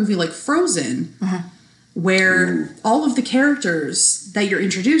thinking about a movie like Frozen, where all of the characters that you're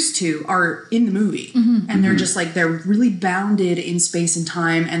introduced to are in the movie, and they're just like, they're really bounded in space and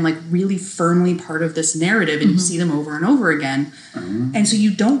time, and like really firmly part of this narrative, and you see them over and over again. And so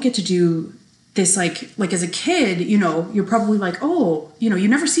you don't get to do this, like as a kid, you know, you're probably like, oh, you know, you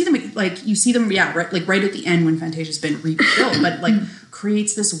never see them, like you see them, right at the end when Fantasia's been rebuilt, but like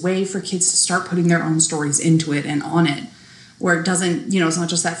creates this way for kids to start putting their own stories into it and on it, where it doesn't, you know, it's not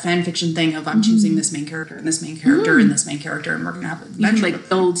just that fan fiction thing of I'm choosing this main character and this main character and this main character, and we're gonna have you can like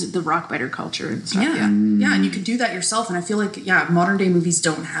build the rock biter culture and stuff. Yeah, and you can do that yourself, and I feel like modern day movies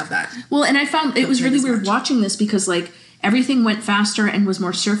don't have that. Well, and I found it was really weird watching this because like everything went faster and was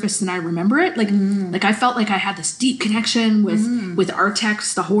more surface than I remember it. Like, like I felt like I had this deep connection with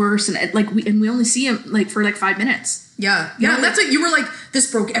Artex, the horse, and like we only see him like for like 5 minutes. Yeah. That's like, you were like,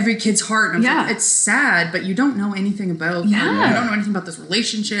 this broke every kid's heart. And like, it's sad, but you don't know anything about. You don't know anything about this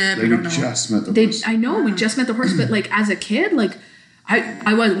relationship. Like, you don't we know. just met the horse. I know we just met the horse, but like as a kid, like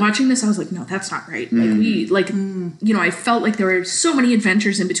I was watching this, I was like, no, that's not right. Like you know, I felt like there were so many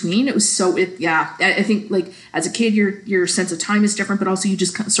adventures in between. It was so, I think like as a kid, your sense of time is different, but also you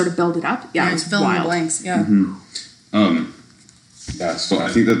just sort of build it up. Yeah, it was fill in the blanks. Yeah. Yeah, so I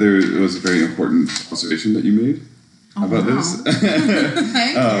think that there was a very important observation that you made about this.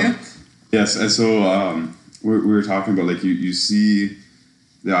 Thank you. Yes, and so we were talking about like you see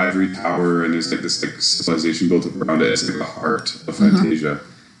the ivory tower, and there's like this like civilization built up around it. It's like the heart of Fantasia,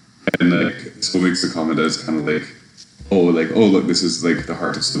 and like so makes the comment that it's kind of like, oh look, this is like the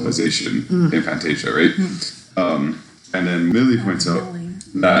heart of civilization in Fantasia, right? And then Millie points out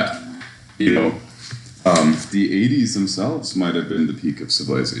that, you know, the 80s themselves might have been the peak of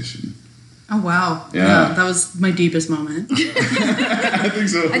civilization. Oh wow! Yeah, that was my deepest moment. I think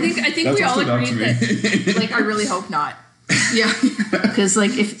so. I think we all agreed that. Like, I really hope not. Yeah, because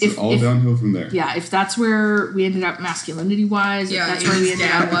like if all downhill from there. Yeah, if that's where we ended up masculinity wise, if that's where we ended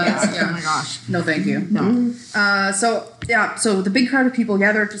up. Oh my gosh, no, thank you. No. So the big crowd of people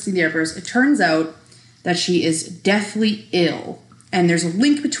gather up to see the Empress. It turns out that she is deathly ill, and there's a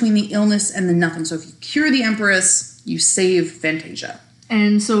link between the illness and the nothing. So if you cure the Empress, you save Fantasia.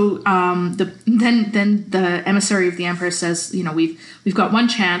 And so then the emissary of the Empress says, you know, we've got one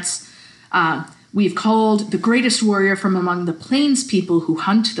chance. We've called the greatest warrior from among the plains people who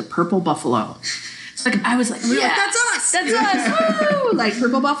hunt the purple buffalo. Like I was like, yeah, that's us. That's us. Woo! Like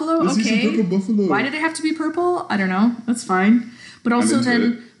purple buffalo. Okay. Purple buffalo. Why did it have to be purple? I don't know. That's fine. But also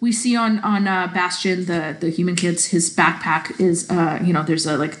then we see on Bastion, the human kids, his backpack is there's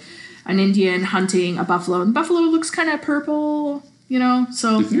an Indian hunting a buffalo, and the buffalo looks kind of purple.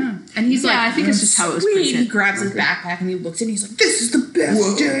 So yeah, and he's like, I think it's just how it was printed. He grabs his backpack and he looks and he's like, "This is the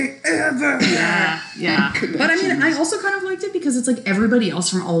best day ever." Yeah. But I mean, I also kind of liked it because it's like everybody else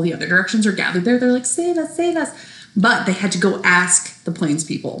from all the other directions are gathered there. They're like, "Save us, save us!" But they had to go ask the Plains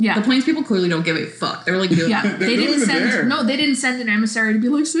people. Yeah, the Plains people clearly don't give a fuck. They're like, they didn't send an emissary to be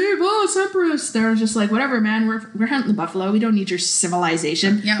like, "Save us, Empress." They're just like, "Whatever, man. We're hunting the buffalo. We don't need your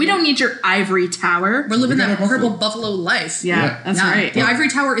civilization. Yeah, we don't need your ivory tower. We're living that purple buffalo life." Yeah, that's right. The ivory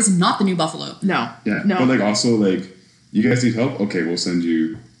tower is not the new buffalo. No. Yeah. No. But also you guys need help? Okay, we'll send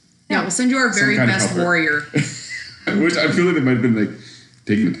you. Yeah, we'll send you our very best warrior. Which I feel like it might have been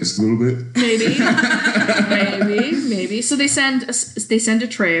taking the piss a little bit. Maybe. So they send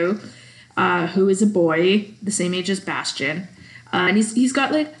Atreyu, who is a boy the same age as Bastion, and he's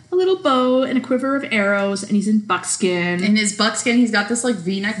got a little bow and a quiver of arrows, and he's in buckskin. In his buckskin, he's got this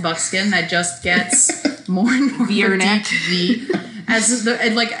V-neck buckskin that just gets more and more V-neck V. And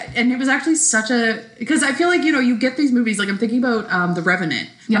it was actually because I feel like you get these movies I'm thinking about The Revenant.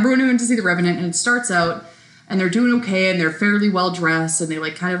 Remember when we went to see The Revenant and it starts out. And they're doing okay, and they're fairly well dressed, and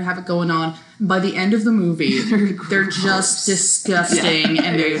they kind of have it going on. By the end of the movie, they're just disgusting,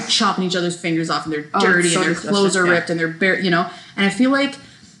 and they're chopping each other's fingers off, and they're dirty, and their clothes are ripped, and they're bare, And I feel like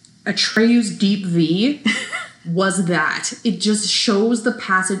Atreyu's deep V was that. It just shows the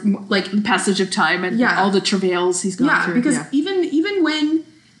passage, the passage of time and all the travails he's gone through. Because even when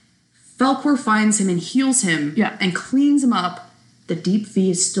Falkor finds him and heals him and cleans him up, the deep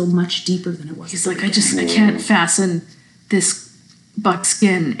V is still much deeper than it was. He's like, I can't fasten this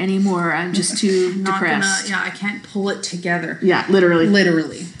buckskin anymore. I'm just too depressed. I can't pull it together. Yeah, literally.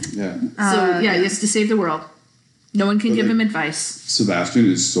 Yeah. So he has to save the world. No one can give him advice.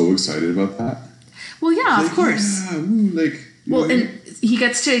 Sebastian is so excited about that. Well, yeah, of course. Yeah, and he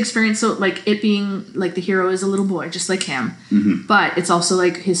gets to experience it being the hero is a little boy, just like him. Mm-hmm. But it's also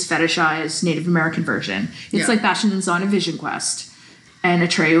his fetishized Native American version. It's like Bastion is on a vision quest. And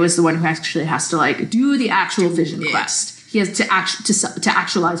Atreyu is the one who actually has to do the actual vision quest. He has to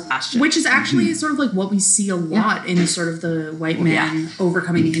actualize Bastion, which is actually sort of what we see a lot in sort of the white man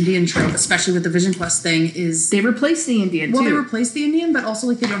overcoming the Indian trope, especially with the vision quest thing. Is they replace the Indian? Well, they replace the Indian, but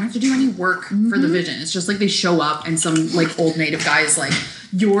also they don't have to do any work for the vision. It's just they show up and some old native guy is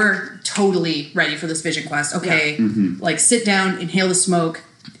 "You're totally ready for this vision quest. Okay, sit down, inhale the smoke."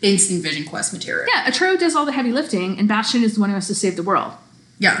 Instant vision quest material. Yeah, Atreyu does all the heavy lifting, and Bastion is the one who has to save the world.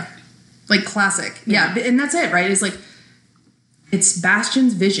 Yeah, classic. Yeah, and that's it, right? It's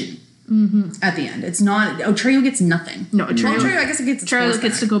Bastion's vision at the end. It's not. Atreyu gets nothing. No, Atreyu. I guess it gets. Atreyu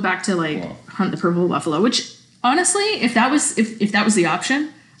gets to go back to hunt the purple buffalo. Which honestly, if that was the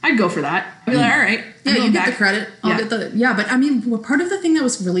option, I'd go for that. I'd be all right. Yeah, you get the credit. I'll get the but I mean, part of the thing that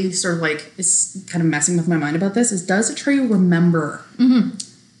was really sort of is kind of messing with my mind about this is, does Atreyu remember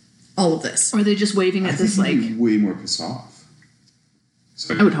all of this? Or are they just waving at this way more pissed off?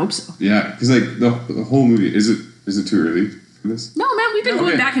 So, I would hope so. Yeah, because the whole movie, is it too early for this? No, man, we've been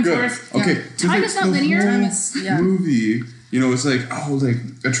going back and forth. Okay, time is not linear. Movie, it's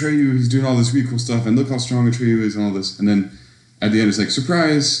Atreyu, he's doing all this really cool stuff, and look how strong Atreyu is and all this, and then at the end it's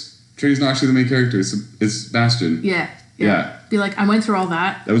surprise. Atreyu's not actually the main character. It's Bastion. Yeah. Be I went through all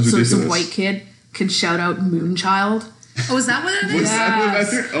that. That was ridiculous. So some white kid can shout out Moonchild. Oh, is that what it is?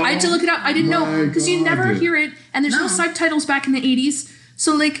 Yeah. I had to look it up. I didn't know because you never hear it, and there's no subtitles back in the 80s.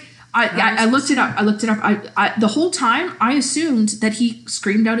 So I looked it up. I the whole time I assumed that he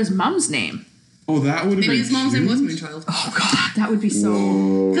screamed out his mom's name. Oh, that would have been. Maybe his mom's name was Moonchild. Oh God, that would be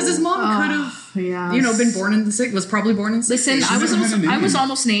so. Because his mom could have, been born in the '60s. Was probably born in the '60s. Listen, I was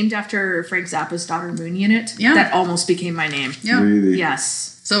almost named after Frank Zappa's daughter Moon Unit. Yeah, that almost became my name. Yeah, really?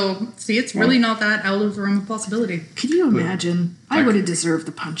 Yes. So see, it's really not that out of the realm of possibility. Can you imagine? I would have deserved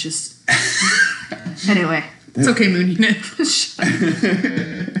the punches. Anyway, it's okay, Moon Unit.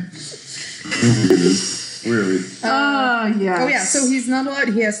 Where are we? Yes. Oh yeah, so he's not allowed.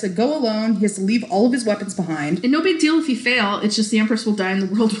 He has to go alone. He has to leave all of his weapons behind. And no big deal if you fail. It's just the Empress will die and the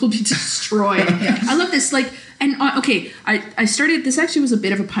world will be destroyed. I love this. I started. This actually was a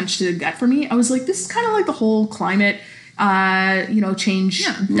bit of a punch to the gut for me. I was like, this is kind of the whole climate, change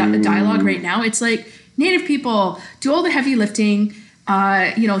dialogue right now. It's Native people do all the heavy lifting.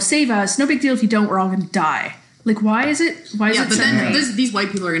 Save us. No big deal if you don't. We're all going to die. Like, why is it? Why is it? But so then these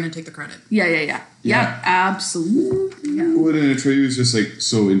white people are going to take the credit. Yeah, absolutely. Yeah. Well, then Atreyu just like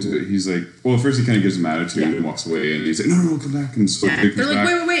so into it. He's like, well, at first he kind of gives him attitude and walks away, and he's like, no, come back, and so They're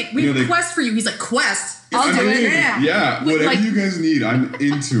like, wait, we have a quest for you. He's like, quest? I'll do it now. Yeah, whatever like, you guys need, I'm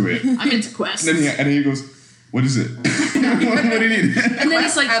into it. I'm into quests. And then he goes, what is it? What do you need? And then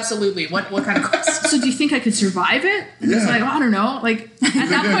he's like, absolutely. What kind of quest? So do you think I could survive it? And he's like, I don't know. Like at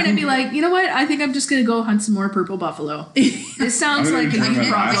that point, I'd be like, you know what? I think I'm just gonna go hunt some more purple buffalo. This sounds like a new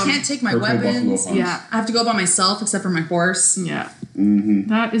problem. I can't take my weapons. Yeah, I have to go by myself, except for my horse. Yeah,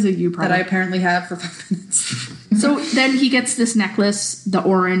 that is a you problem that I apparently have for 5 minutes. So then he gets this necklace, the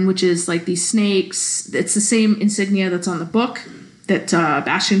Orin, which is like these snakes. It's the same insignia that's on the book that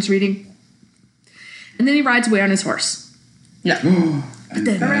Bastian's reading. And then he rides away on his horse. Yeah. And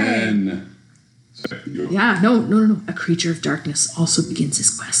then... Yeah, no. A creature of darkness also begins his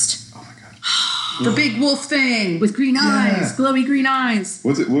quest. Oh my god. The big wolf thing. With green eyes. Glowy green eyes.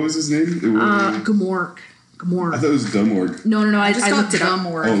 What was his name? Gamorg. I thought it was Dumorg. No. I looked it up.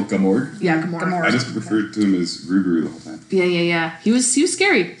 Oh, Gamorg? Yeah, Gamorg. I just referred to him as Ruru the whole time. Yeah. He was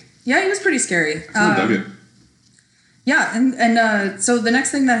scary. Yeah, he was pretty scary. I dug it. Yeah, and so the next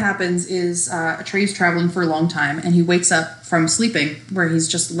thing that happens is Atreyu's traveling for a long time, and he wakes up from sleeping, where he's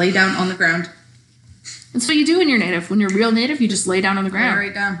just lay down on the ground. That's what you do when you're native. When you're real native, you just lay down on the ground. Lay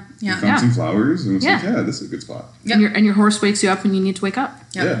right down. Yeah. You found some flowers, and it's like, this is a good spot. Yep. And your horse wakes you up when you need to wake up.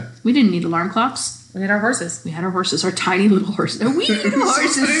 Yep. Yeah. We didn't need alarm clocks. We had our horses. Our tiny little horses. Our wee little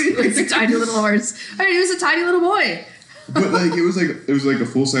horses. It's a tiny little horse. I mean, it was a tiny little boy. But like it was like a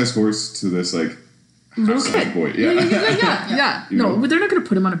full-size horse to this like little kid boy. Yeah. No, but they're not going to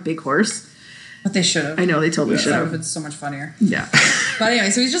put him on a big horse. But they should have. I know, they totally should have. It's so much funnier. Yeah. But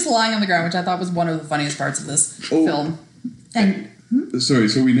anyway, so he's just lying on the ground, which I thought was one of the funniest parts of this film. And sorry,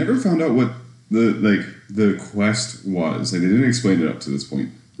 so we never found out what the quest was. Like, they didn't explain it up to this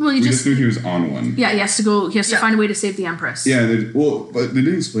point. Well, we just knew he was on one. Yeah, he has to go. He has to find a way to save the Empress. Yeah, but they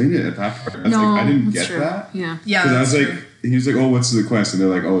didn't explain it at that part. I was I didn't get true. that. Yeah. Because I was like, he was like, oh, what's the quest? And they're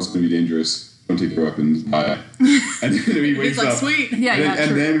like, oh, it's going to be dangerous. Don't take your weapons. Bye. And then he wakes up. Sweet. And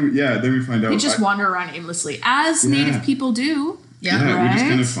then we find out. They just wander around aimlessly, as native people do. Yeah, right? We just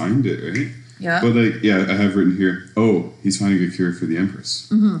kind of find it, right? Yeah. But I have written here, he's finding a cure for the Empress.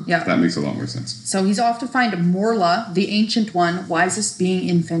 Mm-hmm. Yeah. That makes a lot more sense. So he's off to find Morla, the Ancient One, wisest being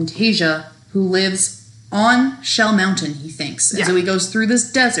in Fantasia, who lives on Shell Mountain, he thinks. And so he goes through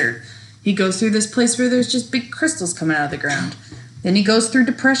this desert. He goes through this place where there's just big crystals coming out of the ground. Then he goes through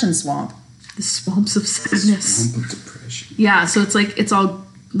Depression Swamp. The swamps of sadness. Swamp of depression. Yeah, so it's all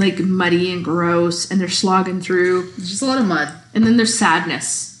like muddy and gross, and they're slogging through. There's just a lot of mud. And then there's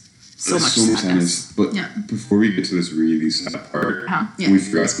sadness. So much sadness. But before we get to this really sad part, we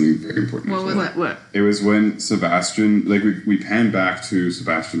forgot something very important. What? It was when Sebastian, we panned back to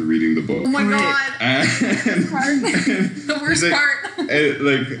Sebastian reading the book. Oh my god! And the worst part.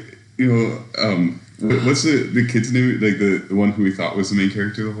 What's the kid's name? Like the one who we thought was the main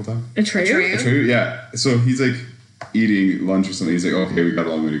character the whole time? Atreyu? Yeah. So he's like eating lunch or something. He's like, okay, we got a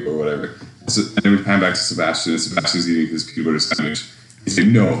long way to go or whatever. So, and then we pan back to Sebastian, and Sebastian's eating his peanut butter sandwich. He's like,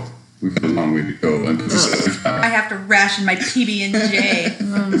 no, we've got a long way to go. And I have to ration my PB&J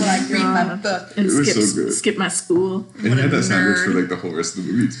while I read my book. And so good. Skip my school. And he had that sandwich for the whole rest of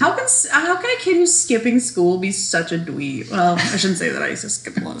the movie. How can a kid who's skipping school be such a dweeb? Well, I shouldn't say that. I used to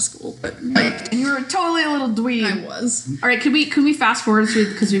skip a lot of school, but and you were totally a little dweeb. I was. All right, can we fast forward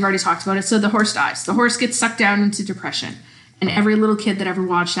because we've already talked about it? So the horse dies. The horse gets sucked down into depression. And every little kid that ever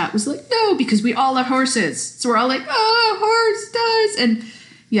watched that was like, no, because we all love horses. So we're all like, oh, horse dies. And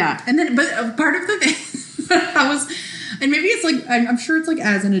yeah. And then, but part of the thing I was, and maybe it's like, I'm sure it's like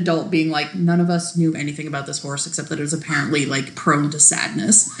as an adult being like, none of us knew anything about this horse except that it was apparently like prone to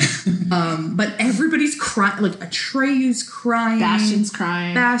sadness. But everybody's crying, like Atreyu's crying. Bastian's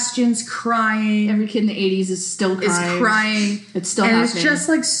crying. Every kid in the 80s is still crying. It's still happening. It's just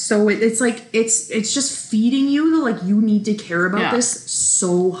like, so it's like, it's just feeding you the, like, you need to care about this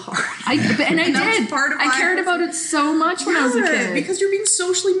so hard. I did. I cared about it so much when I was a kid. Because you're being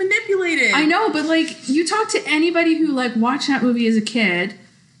socially manipulated. I know, but like, you talk to anybody who like watched that movie as a kid,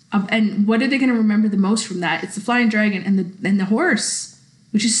 and what are they going to remember the most from that? It's the flying dragon and the horse,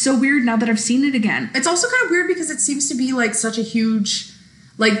 which is so weird now that I've seen it again. It's also kind of weird because it seems to be like such a huge,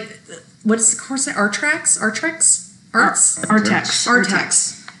 like, what is the course? Artax.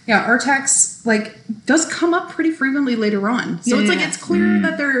 Yeah, Artax like does come up pretty frequently later on. So it's clear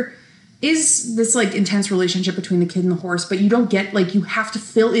that there is this like intense relationship between the kid and the horse, but you don't get like, you have to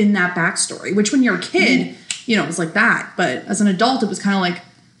fill in that backstory, which when you're a kid, it was like that. But as an adult, it was kind of like,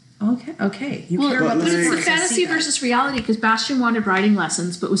 Okay. You care about but this it's the horse. fantasy versus reality because Bastian wanted riding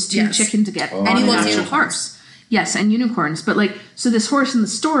lessons, but was too chicken to get and he loves an unicorns. horse. Yes, and unicorns. But like, so this horse in the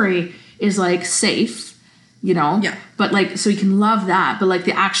story is like safe, you know. Yeah. But like, so you can love that. But like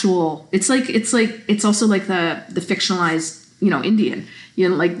the actual, it's also like the fictionalized, you know, Indian. You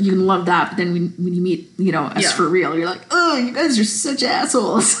know, like you can love that, but then when you meet, you know, us for real, you're like, oh, you guys are such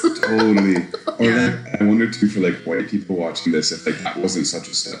assholes. Totally. Or like, I wonder too for like white people watching this if like that wasn't such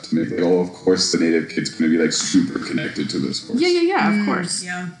a step to make. Like, oh, of course the native kid's going to be like super connected to this horse. Yeah, of course.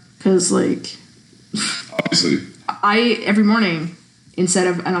 Yeah. Because like, obviously, every morning instead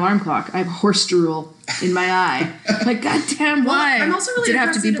of an alarm clock, I have horse drool in my eye. Like, goddamn, why? I'm also really did it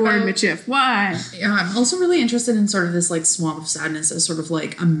have to be interested born about- Mitchiff? Why? Yeah, I'm also really interested in sort of this like swamp of sadness as sort of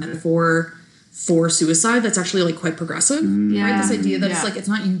like a metaphor for suicide that's actually like quite progressive. Yeah. Right? This idea that it's like it's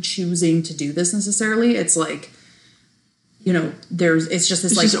not you choosing to do this necessarily. It's like, you know, it's just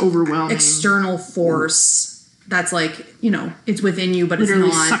this It's like just overwhelming. external force that's like, you know, it's within you, but Literally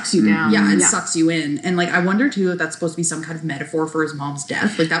it's not. sucks you down. Yeah, and sucks you in. And like I wonder too if that's supposed to be some kind of metaphor for his mom's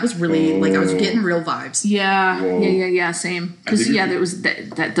death. Like that was really like I was getting real vibes. Yeah, Whoa. yeah, same. Because think there was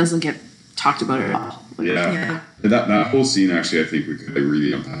that doesn't get talked about at all. Like, yeah. That whole scene actually, I think we could like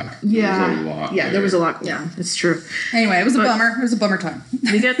really unpack. Yeah. There was a lot. Yeah, there was a lot going Yeah. on. It's true. Anyway, it was a But- bummer. It was a bummer time.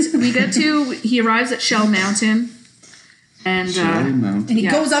 We get to he arrives at Shell Mountain, and And he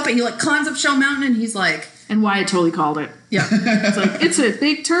goes up and he like climbs up Shell Mountain and he's like, and Wyatt totally called it. yeah, It's like it's a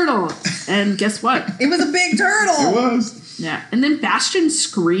big turtle, and guess what? it was a big turtle. It was. Yeah, and then Bastian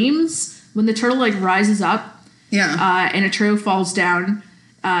screams when the turtle like rises up. Yeah. And Atreyu falls down.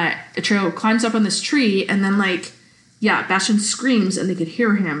 Atreyu climbs up on this tree, and then Bastian screams, and they could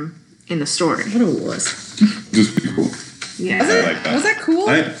hear him in the story. What a wuss. Just pretty cool. Yeah, I like that. Was that cool?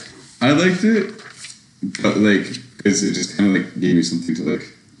 I liked it, but like, because it just kind of like gave me something to like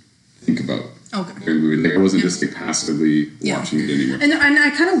think about. Okay. During the movie. Like I wasn't just like passively watching it anymore. And I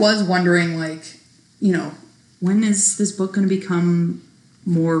kind of was wondering, like, you know, when is this book going to become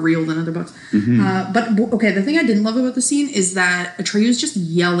more real than other books? But okay, the thing I didn't love about the scene is that Atreyu's just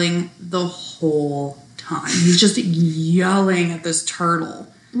yelling the whole time. He's just yelling at this turtle.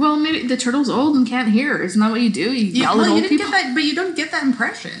 Well, maybe the turtle's old and can't hear. Isn't that what you do? You yell at you old didn't people. get that, but you don't get that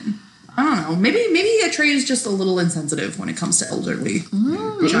impression. I don't know. Maybe Atreyu's just a little insensitive when it comes to elderly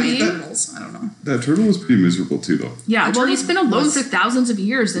giant turtles. I don't know. That turtle was pretty miserable too, though. Yeah, well, he's been alone was- for thousands of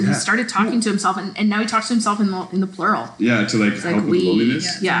years, and he started talking to himself, and now he talks to himself in the plural. Yeah, to like help with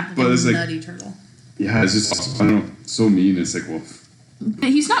loneliness. Yeah. But it's like, nutty turtle. yeah, it's just I don't know, so mean. It's like, well,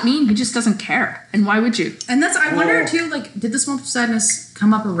 He's not mean. He just doesn't care. And why would you? And I wonder too, like, did the Swamp of Sadness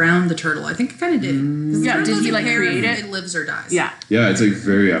come up around the turtle? I think it kind of did. 'Cause the Yeah, turtle did he, doesn't like, care create if it? It lives or dies. Yeah. yeah, it's like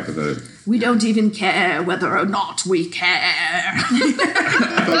very apathetic. We don't even care whether or not we care.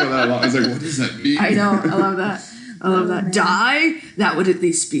 I thought about that a lot. I was like, what does that mean? I know. I love that. I love that. Die? That would at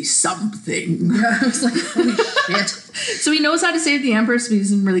least be something. I was like, holy shit. So he knows how to save the Empress, but he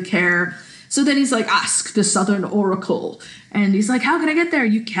doesn't really care. So then he's like, ask the Southern Oracle. And he's like, how can I get there?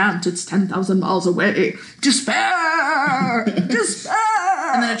 You can't. It's 10,000 miles away. Despair!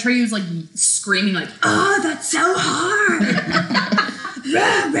 Despair! And then Atreyu's like screaming, like, oh, that's so hard.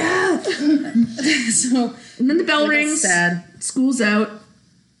 Rah, rah. So, And then the bell that's rings. sad. School's out.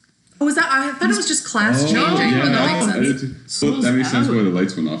 Oh, was that? I thought it was just class changing. yeah, But that I makes sense. did too. So that makes sense why the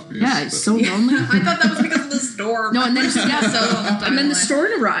lights went off. I guess, Yeah, but- it's so lonely. I thought that was because of the storm. No, and then so and then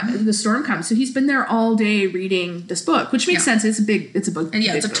the storm comes. So he's been there all day reading this book, which makes sense. It's a book. And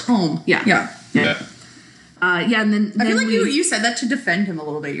yeah, it's a big book. tome. Yeah. Yeah. yeah. And then I feel like we, you said that to defend him a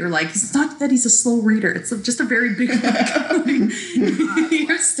little bit. You're like, it's not that he's a slow reader. It's just a very big book.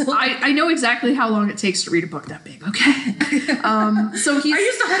 You're still. I know exactly how long it takes to read a book that big. Okay. So he's I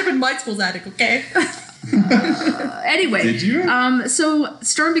used to hide him in my school's attic. Okay. anyway. Did you? So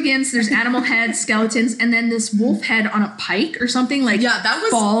storm begins. There's animal heads, skeletons, and then this wolf head on a pike or something that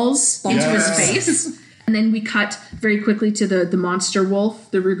was falls into his Yes. face. And then we cut very quickly to the monster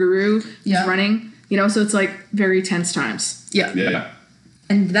wolf, the Rougarou, who's running. You know, so it's like very tense times. Yeah. Yeah.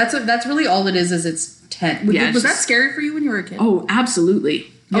 And that's really all it is it's 10. Yeah, it's was that just- scary for you when you were a kid? Oh,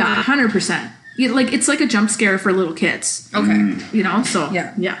 absolutely. Yeah, 100%. It's like a jump scare for little kids. Okay. You know, so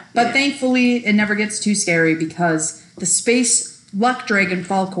Yeah. But thankfully, it never gets too scary because the space luck dragon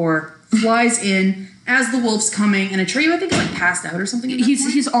Falkor flies in as the wolf's coming, and Atreyu, I think, is like passed out or something.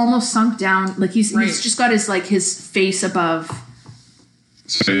 he's almost sunk down. Like he's just got his face above.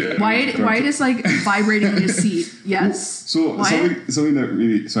 So, yeah, Wyatt is like vibrating in his seat. Yes. So Wyatt? something that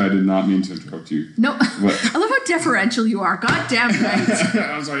really. Sorry, I did not mean to interrupt you. No. What? I love how deferential you are. God damn right.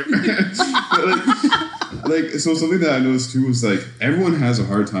 I'm sorry. But, like, like, so something that I noticed too was like everyone has a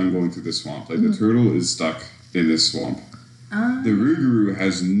hard time going through the swamp. Like the turtle is stuck in this swamp. The Rougarou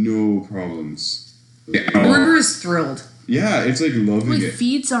has no problems. Rougarou is thrilled. Yeah, it's like loving it.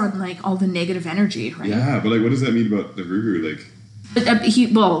 Feeds on like all the negative energy, right? Yeah, but like, what does that mean about the Rougarou? Like,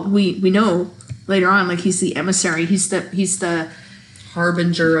 but we know later on, like he's the emissary. He's the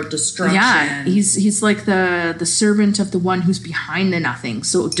harbinger of destruction. Yeah, he's like the servant of the one who's behind the nothing.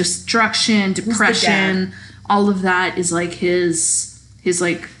 So destruction, depression, all of that is like his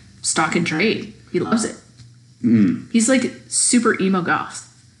like stock and trade. He loves it. He's like super emo goth.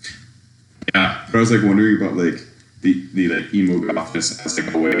 Yeah, but I was like wondering about like the like emo gothness as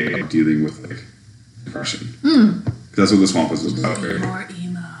like a way of dealing with like depression. Because that's what the swamp was about. More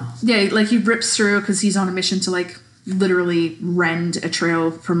emo. Yeah, like he rips through because he's on a mission to like literally rend a trail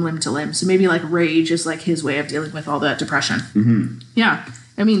from limb to limb. So maybe like rage is like his way of dealing with all that depression. Yeah,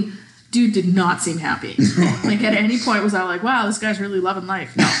 I mean, dude did not seem happy. Like at any point was I like, wow, this guy's really loving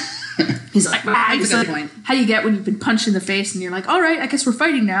life. No. He's like, how you get when you've been punched in the face and you're like, all right, I guess we're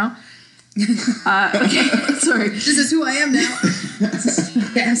fighting now. Okay, sorry. This is who I am now.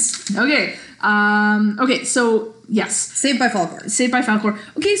 Yes. Okay. Okay, so yes. Saved by Falkor.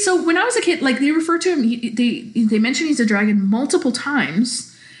 Okay, so when I was a kid, like they refer to him, they mention he's a dragon multiple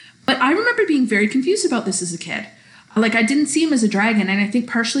times, but I remember being very confused about this as a kid. Like I didn't see him as a dragon, and I think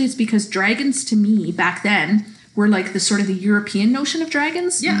partially it's because dragons to me back then were like the sort of the European notion of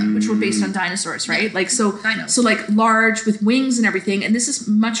dragons, which were based on dinosaurs, right? Yeah. Like so like large with wings and everything. And this is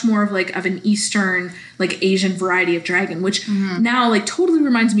much more of like of an Eastern, like Asian variety of dragon, which now like totally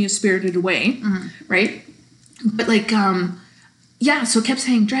reminds me of Spirited Away, right? But like, so it kept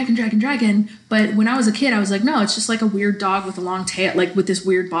saying dragon, dragon, dragon. But when I was a kid, I was like, no, it's just like a weird dog with a long tail, like with this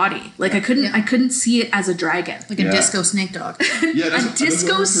weird body. Like I couldn't see it as a dragon, like a disco snake dog. A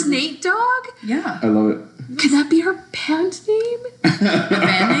disco snake dog. Yeah, I love it. Can that be her band name? A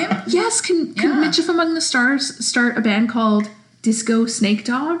band name? Yes. Can Mitch of Among the Stars start a band called Disco Snake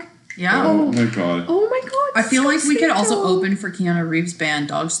Dog? Yeah. Oh my god. Oh my god. I feel like we could also open for Keanu Reeves'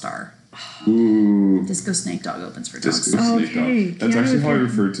 band Dogstar. Ooh. Disco Snake Dog opens for Disco Dogstar. Snake Dog. That's actually how I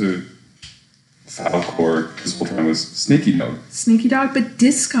referred to Falkor this whole time was Snaky Dog. Snaky Dog, but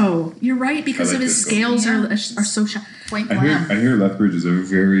disco. You're right, because of his disco. scales are so sharp. I hear Lethbridge is a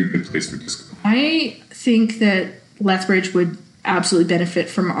very good place for disco. I think that Lethbridge would absolutely benefit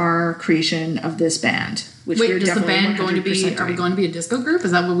from our creation of this band. Which wait, is the band going to be? Are we going to be a disco group?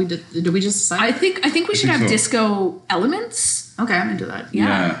 Is that what we did? Did we just decide? I think we should have disco elements. Okay, I'm into that.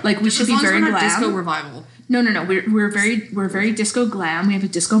 Yeah. Like we should be very glam. Disco revival. No. We're very disco glam. We have a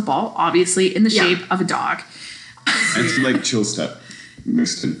disco ball, obviously in the shape of a dog. And it's like chill step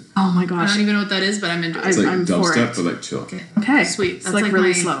mixed in. Oh my gosh! I don't even know what that is, but I'm into it. It's like I'm dubstep, but like chill. Okay, sweet. That's like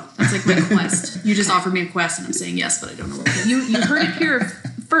really slow. That's like my quest. You just offered me a quest, and I'm saying yes, but I don't know what it is. You heard it here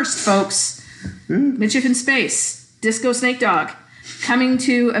first, folks. Mitchif in Space, Disco Snake Dog, coming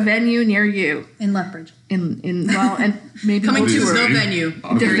to a venue near you in Lethbridge. And maybe coming to the venue.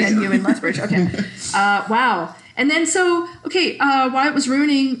 The venue in Lethbridge. Okay. Wow. And then Wyatt was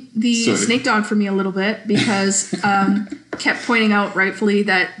ruining the Snake Dog for me a little bit because kept pointing out rightfully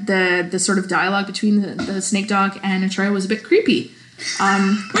that the sort of dialogue between the Snake Dog and Atreya was a bit creepy. Which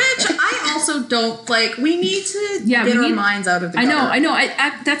I also don't like. We need to get our minds out of the gutter. I know.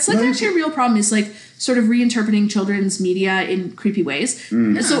 That's like actually a real problem. Is like sort of reinterpreting children's media in creepy ways.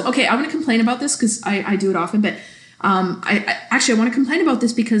 So I want to complain about this because I do it often, but I want to complain about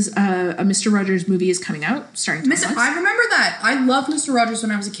this because a Mr. Rogers movie is coming out starring Tom Hanks. I remember that. I loved Mr. Rogers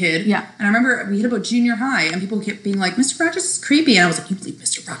when I was a kid. Yeah. And I remember we hit about junior high and people kept being like, Mr. Rogers is creepy. And I was like, you believe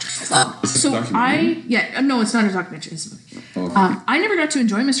Mr. Rogers alone. No, it's not a documentary. It's a movie. I never got to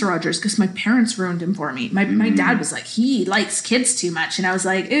enjoy Mr. Rogers because my parents ruined him for me. My dad was like, he likes kids too much. And I was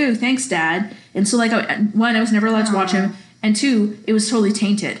like, ew, thanks, Dad. And so like, one, I was never allowed to watch him. And two, it was totally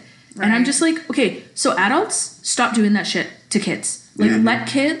tainted. Right. And I'm just like, okay, so adults, stop doing that shit to kids. Like, let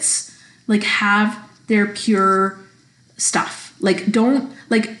kids, like, have their pure stuff. Like, don't,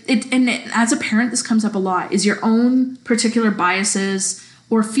 like, and as a parent, this comes up a lot, is your own particular biases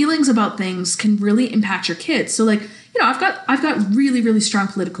or feelings about things can really impact your kids. So, like, I've got really, really strong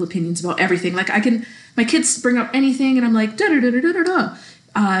political opinions about everything. Like, my kids bring up anything, and I'm like, da-da-da-da-da-da-da.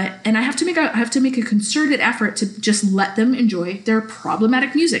 And I have to make a concerted effort to just let them enjoy their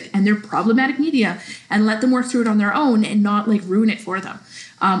problematic music and their problematic media and let them work through it on their own and not like ruin it for them.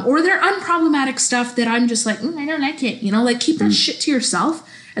 Or their unproblematic stuff that I'm just like, I don't like it. Like keep that shit to yourself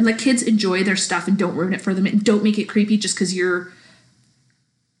and let kids enjoy their stuff and don't ruin it for them and don't make it creepy just because you're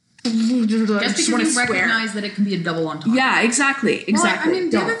Just because you recognize that it can be a double entendre. Yeah, exactly. Well, I mean,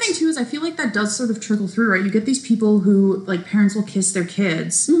 the other thing too is I feel like that does sort of trickle through, right? You get these people who, like, parents will kiss their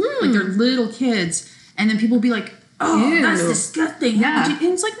kids, like their little kids, and then people will be like, "Oh, ew, that's disgusting." Yeah, and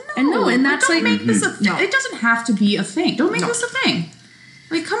it's like, no, and that's don't like, make this a thing. no. It doesn't have to be a thing. Don't make this a thing.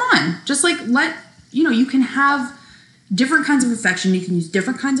 Like, come on, just like you can have different kinds of affection. You can use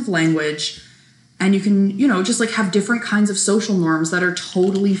different kinds of language. And you can, just like have different kinds of social norms that are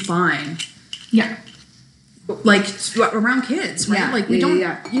totally fine. Yeah. Like around kids, right? Yeah. Like we don't,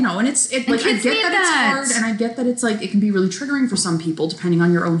 yeah. And it's like I get that it's hard, and I get that it's like it can be really triggering for some people depending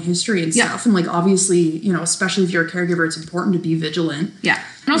on your own history and stuff. And like obviously, especially if you're a caregiver, it's important to be vigilant. Yeah.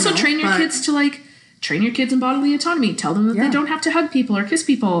 And also train your kids in bodily autonomy. Tell them that they don't have to hug people or kiss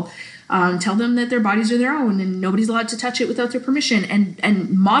people. Tell them that their bodies are their own and nobody's allowed to touch it without their permission,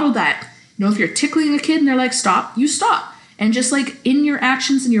 and model that. If you're tickling a kid and they're like, stop, you stop. And just like in your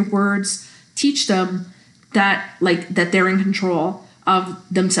actions and your words, teach them that they're in control of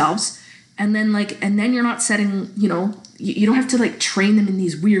themselves. And then you're not setting, you don't have to like train them in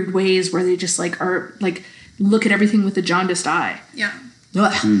these weird ways where they just like are like, look at everything with a jaundiced eye. Yeah.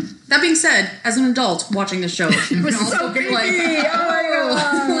 That being said, as an adult watching this show, it was so creepy.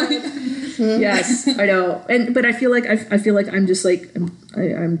 Yes, I know. But I feel like I'm just like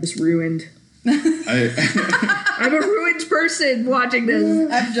I'm just ruined. I'm a ruined person watching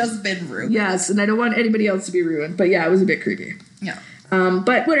this. I've just been ruined. Yes, and I don't want anybody else to be ruined. But yeah, it was a bit creepy. Yeah.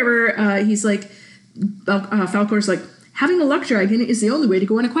 But whatever. He's like, Falcor's like, having a luck dragon is the only way to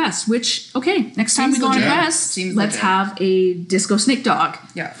go on a quest. Which, okay, next time we go on a quest, let's have a disco snake dog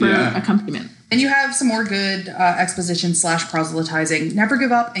for accompaniment. And you have some more good exposition / proselytizing. Never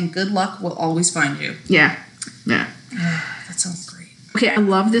give up, and good luck will always find you. Yeah. That sounds great. Okay, I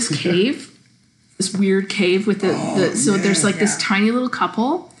love this cave. This weird cave with there's like this tiny little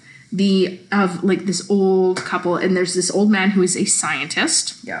couple, this old couple, and there's this old man who is a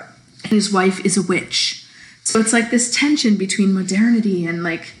scientist. Yeah. And his wife is a witch. So it's like this tension between modernity and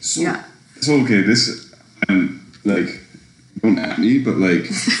like So okay, this don't at me, but like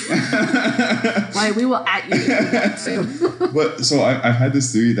why we will at you if you want to. But so I've had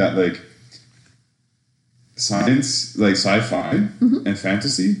this theory that like science, like sci-fi and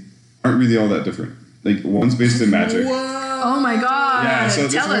fantasy aren't really all that different. Like one's based in magic. Whoa. Oh my god. Yeah, so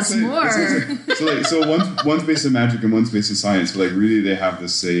tell us more. So one's based in magic and one's based in science, but like really they have the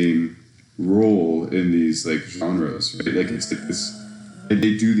same role in these like genres, right? Like it's like this,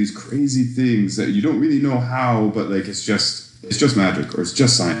 they do these crazy things that you don't really know how, but like it's just magic or it's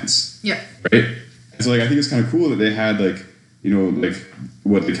just science. Yeah. Right? And so like I think it's kind of cool that they had like, like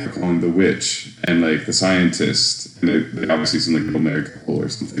what they kept calling the witch and like the scientist, and they obviously some like middle married couple or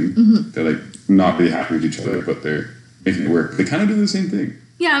something. They're like not really happy with each other, but they're making it work. They kind of do the same thing.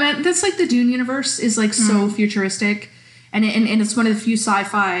 Yeah, I mean, that's like the Dune universe is like so futuristic, and it's one of the few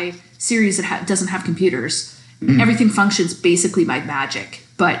sci-fi series that doesn't have computers. Everything functions basically by magic,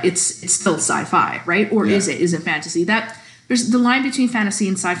 but it's still sci-fi, right? Or is it fantasy? That there's the line between fantasy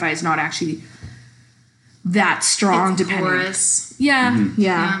and sci-fi is not actually that strong, it's depending. Porous.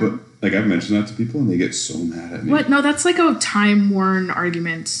 Yeah. But like I've mentioned that to people and they get so mad at me. What? No, that's like a time-worn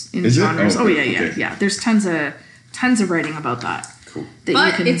argument in genres. Oh yeah. Yeah. There's tons of writing about that. Cool.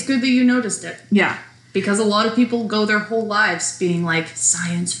 But it's good that you noticed it. Yeah. Because a lot of people go their whole lives being like,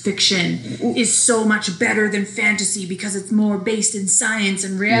 science fiction is so much better than fantasy because it's more based in science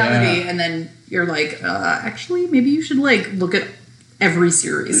and reality. Yeah. And then you're like, actually, maybe you should like look at every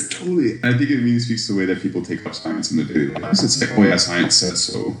series. Totally. I think it really speaks to the way that people take up science in their daily lives. It's like, oh yeah, science says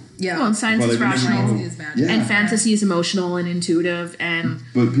so. Yeah. Well, science is rational. And fantasy is emotional and intuitive.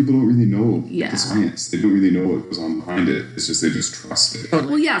 But people don't really know the science. They don't really know what goes on behind it. It's just they just trust it.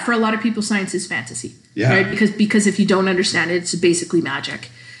 Well, yeah, for a lot of people, science is fantasy. Yeah. Right? Because if you don't understand it, it's basically magic.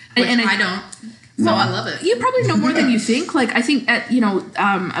 Which I don't. No, I love it. You probably know more than you think. Like, I think,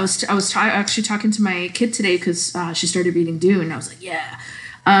 I was actually talking to my kid today because she started reading Dune, and I was like, yeah.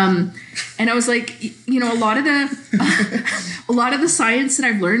 And I was like, a lot of the science that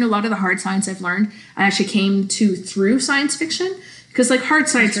I've learned, a lot of the hard science I've learned, I actually came to through science fiction. Because like hard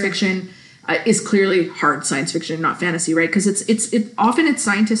science fiction is clearly hard science fiction, not fantasy, right? Because often it's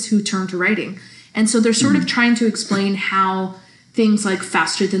scientists who turn to writing, and so they're sort of trying to explain how things like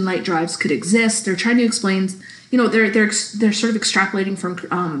faster than light drives could exist. They're trying to explain, they're sort of extrapolating from,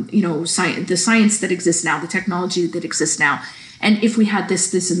 the science that exists now, the technology that exists now. And if we had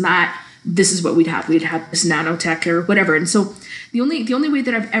this, and that, this is what we'd have. We'd have this nanotech or whatever. And so the only way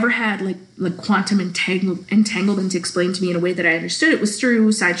that I've ever had like quantum entanglement explained to me in a way that I understood it was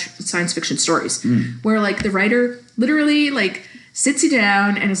through science fiction stories, where like the writer literally like sits you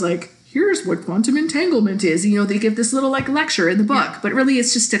down and is like, here's what quantum entanglement is. You know, they give this little like lecture in the book, but really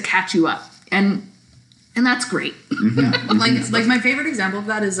it's just to catch you up. And that's great. Like my favorite example of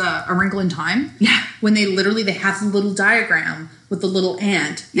that is A Wrinkle in Time. Yeah. When they have the little diagram with the little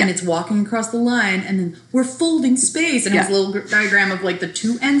ant and it's walking across the line and then we're folding space and it has a little diagram of like the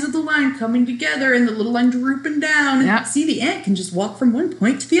two ends of the line coming together and the little line drooping down. And see, the ant can just walk from one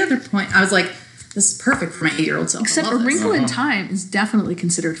point to the other point. I was like, this is perfect for my 8-year-old self. Except A Wrinkle in Time is definitely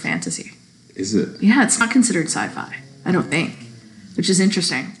considered fantasy. Is it? Yeah, it's not considered sci-fi, I don't think. Which is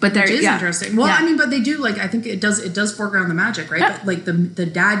interesting. But there, it is interesting. Well, I mean, but they do, like, I think it does foreground the magic, right? But like the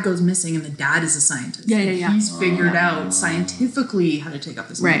dad goes missing and the dad is a scientist. Yeah. He's figured out scientifically how to take up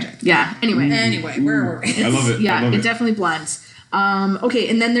this magic. Yeah. Anyway, where were we? I love it. Yeah, I love it definitely blends. Okay,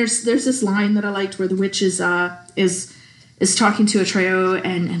 and then there's this line that I liked where the witch is talking to Atreyu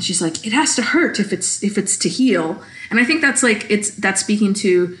and she's like, it has to hurt if it's to heal. And I think that's like that's speaking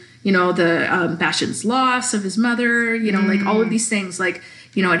to, you know, the Bastian's loss of his mother, you know, like all of these things, like,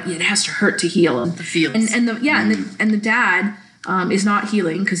 you know, it has to hurt to heal. The feels. And the dad is not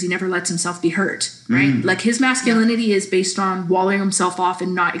healing because he never lets himself be hurt, right? Like his masculinity is based on walling himself off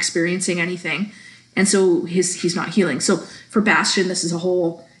and not experiencing anything. And so he's not healing. So for Bastian, this is a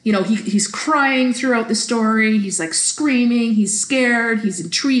whole, you know, he's crying throughout the story. He's like screaming. He's scared. He's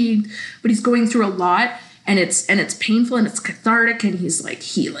intrigued, but he's going through a lot. And it's painful and it's cathartic and he's like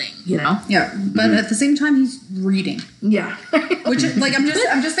healing, you know? Yeah. But at the same time he's reading. Yeah. Which is like I'm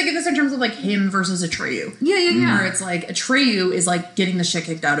just thinking this in terms of like him versus Atreyu. Yeah. Where it's like Atreyu is like getting the shit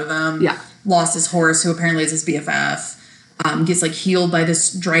kicked out of him. Yeah. Lost his horse, who apparently is his BFF. Gets like healed by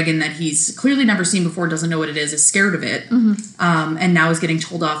this dragon that he's clearly never seen before, doesn't know what it is scared of it. And now is getting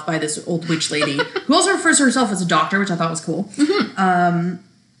told off by this old witch lady who also refers to herself as a doctor, which I thought was cool.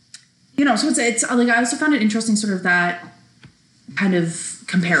 You know, so it's like I also found it interesting, sort of that kind of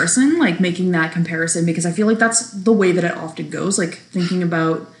comparison, like making that comparison, because I feel like that's the way that it often goes. Like thinking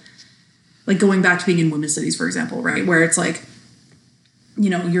about, like going back to being in women's studies, for example, right, where it's like, you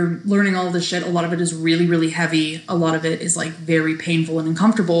know, you're learning all of this shit. A lot of it is really, really heavy. A lot of it is like very painful and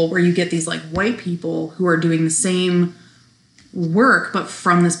uncomfortable. Where you get these like white people who are doing the same work, but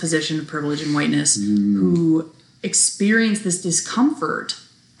from this position of privilege and whiteness, who experience this discomfort.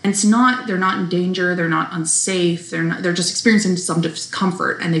 And it's not, they're not in danger, they're not unsafe, they're just experiencing some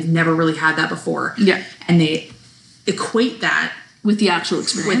discomfort and they've never really had that before. Yeah. And they equate that with the actual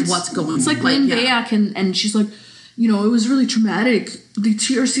experience. With what's going on. It's like Lynn Bayak and she's like, you know, it was really traumatic. The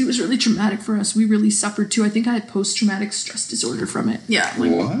TRC was really traumatic for us. We really suffered too. I think I had post-traumatic stress disorder from it. Yeah.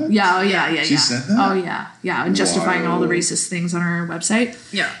 Like, what? Yeah. She said that? Oh, yeah. And justifying all the racist things on our website.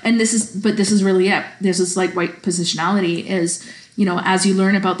 Yeah. And this is really it. There's this like white positionality is, you know, as you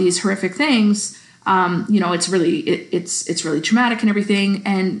learn about these horrific things, you know, it's really it's really traumatic and everything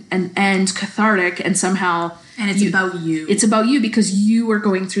and cathartic and somehow it's about you. It's about you because you are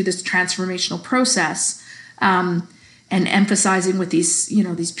going through this transformational process and emphasizing with these, you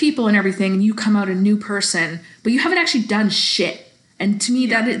know, these people and everything, and you come out a new person, but you haven't actually done shit. And to me,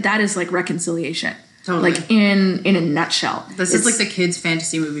 that is like reconciliation. Totally. Like in a nutshell. This is like the kids'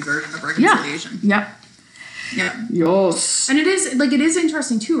 fantasy movie version of reconciliation. Yeah. Yes. And it is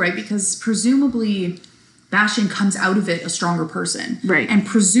interesting too, right? Because presumably Bastian comes out of it a stronger person. Right. And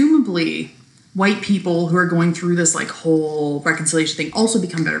presumably white people who are going through this like whole reconciliation thing also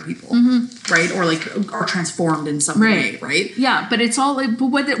become better people. Right? Or like are transformed in some way, right? Yeah, but it's all like, but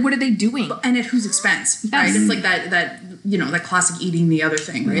what are they doing? And at whose expense? Yes. Right? It's like that you know, that classic eating the other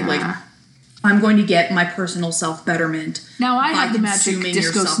thing, right? Yeah. Like I'm going to get my personal self-betterment. Now I have the magic consuming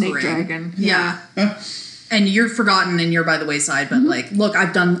disco your snake suffering. dragon. Yeah. And you're forgotten and you're by the wayside, but like, look,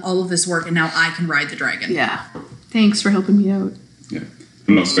 I've done all of this work and now I can ride the dragon. Yeah. Thanks for helping me out. Yeah.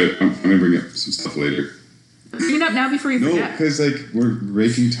 No, sorry, I'm going to bring up some stuff later. Bring it up now before you No, forget. because like we're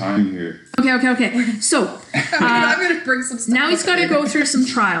breaking time here. Okay. So I'm going to bring some stuff now he's got to go through some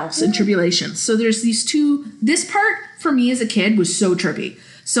trials and tribulations. So there's these two. This part for me as a kid was so trippy.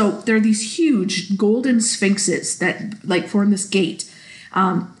 So there are these huge golden sphinxes that like form this gate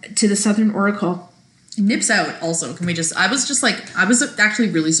to the Southern Oracle. Nips out also. Can we just I was actually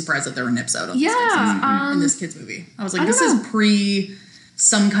really surprised that there were nips out on in this kids movie. I was like, this is pre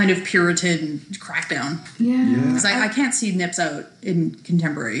some kind of Puritan crackdown. Yeah. Because I can't see nips out in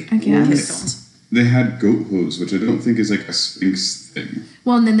contemporary I guess. kid films. They had goat hooves, which I don't think is like a sphinx thing.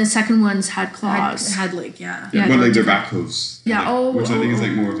 Well, and then the second one's had claws. Had like, yeah. But like their back hooves. Yeah, like, which I think is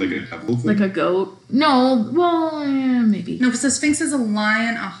like more of like a devil thing. Like a goat. No, well, maybe. No, because the Sphinx is a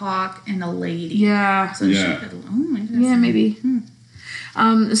lion, a hawk, and a lady. Yeah. So maybe.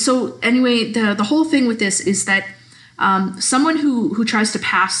 So anyway, the whole thing with this is that someone who tries to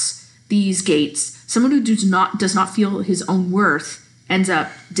pass these gates, someone who does not feel his own worth, ends up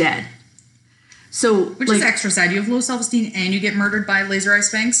dead. So, which is extra sad. You have low self-esteem and you get murdered by laser eye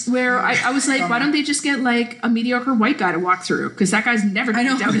Spanx. Where I was like, why don't they just get like a mediocre white guy to walk through? Because that guy's never going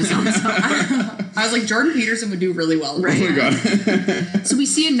to doubt his own self. I was like, Jordan Peterson would do really well. Right. Oh my god. So we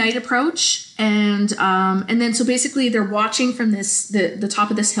see a night approach, and then so basically they're watching from the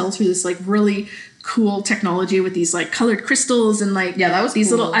top of this hill through this like really cool technology with these like colored crystals and like that was these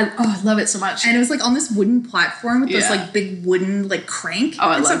cool. little I love it so much. And it was like on this wooden platform with this like big wooden like crank. Oh,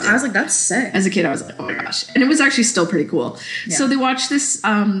 I loved it. I was like, that's sick. As a kid I was like, oh my gosh. And it was actually still pretty cool. Yeah. So they watch this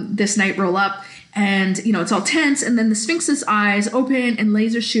this night roll up, and it's all tense, and then the Sphinx's eyes open and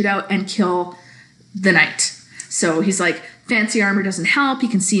lasers shoot out and kill the knight. So he's like, fancy armor doesn't help, he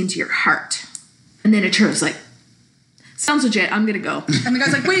can see into your heart. And then Atreus like, sounds legit, I'm gonna go. And the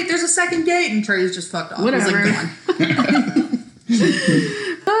guy's like, wait, there's a second gate. And Trey's just fucked off. Whatever. He's like, gone.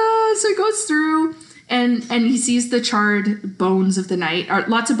 So he goes through and he sees the charred bones of the knight. Or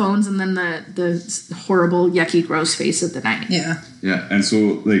lots of bones, and then the horrible, yucky, gross face of the knight. Yeah. Yeah, and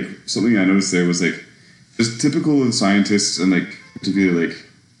so, like, something I noticed there was, like, just typical of scientists, and, like, particularly, like,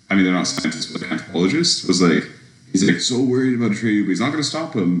 I mean, they're not scientists, but anthropologists, was, like, he's, like, so worried about Atreyu, but he's not going to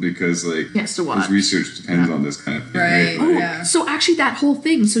stop him because, like, he has to watch. his research depends on this kind of thing. Right. Oh, yeah. So actually that whole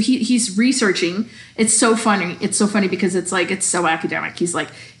thing, so he's researching. It's so funny. It's so funny because it's like, it's so academic. He's like,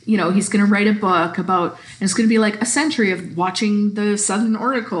 he's going to write a book about, and it's going to be like a century of watching the Southern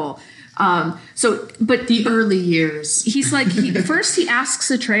Oracle. But the early years. He's like, first he asks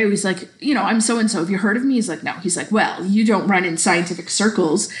Atreyu, he's like, I'm so-and-so, have you heard of me? He's like, no. He's like, well, you don't run in scientific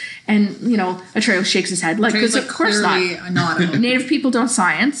circles. And, Atreyu shakes his head, like, because of course not. Native people don't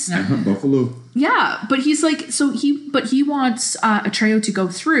science. Buffalo. Yeah, but he's like, he wants Atreyu to go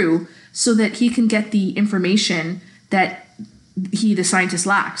through so that he can get the information that the scientist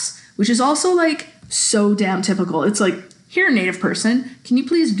lacks, which is also like so damn typical. It's like, here, native person, can you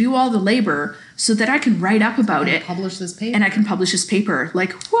please do all the labor so that I can write up about it? Publish this paper. And I can publish this paper.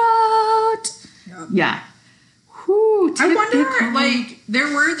 Like, what? Yeah. Whew, I wonder, like, there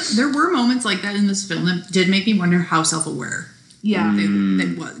were moments like that in this film that did make me wonder how self-aware they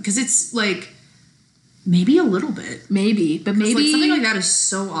was. Because it's, like, maybe a little bit. Maybe, but maybe... Like, something like that is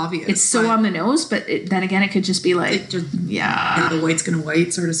so obvious. It's so on the nose, but then again, it could just be like... the white's gonna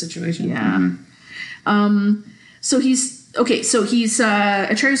white sort of situation. Yeah. So he's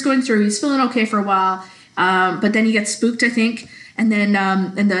Atreyu's going through. He's feeling okay for a while, but then he gets spooked, I think. And then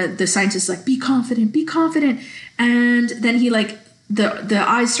the scientist is like, be confident, and then he like the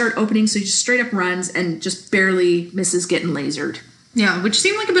eyes start opening, so he just straight up runs and just barely misses getting lasered. Yeah, which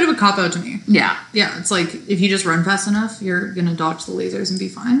seemed like a bit of a cop-out to me. Yeah. Yeah, it's like, if you just run fast enough, you're gonna dodge the lasers and be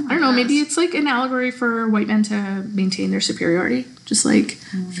fine. I don't know, maybe it's like an allegory for white men to maintain their superiority. Just like,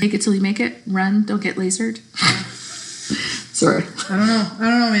 fake it till you make it, run, don't get lasered. Sorry. I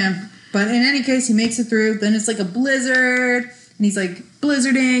don't know, man. But in any case, he makes it through. Then it's like a blizzard, and he's like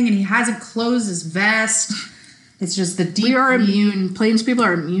blizzarding, and he hasn't closed his vest. It's just the deep... We are immune. Plains people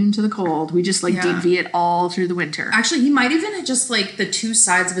are immune to the cold. We just deep V it all through the winter. Actually, he might even have just like the two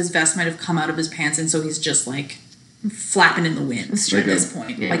sides of his vest might have come out of his pants, and so he's just like flapping in the wind at this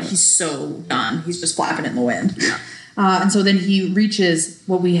point. Yeah. Like, he's so done. He's just flapping in the wind. Yeah. And so then he reaches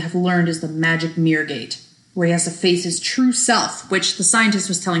what we have learned is the magic mirror gate, where he has to face his true self, which the scientist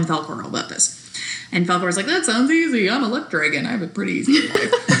was telling Falcor about this. And Falcor's like, that sounds easy. I'm a luck dragon. I have a pretty easy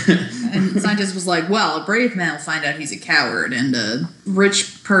life. And the scientist was like, well, a brave man will find out he's a coward, and a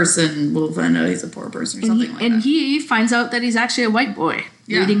rich person will find out he's a poor person, or something like that. And he finds out that he's actually a white boy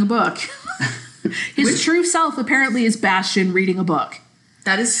reading a book. His true self apparently is Bastion reading a book.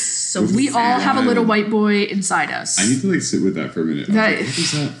 That is so We all have a little white boy inside us. I need to like sit with that for a minute. What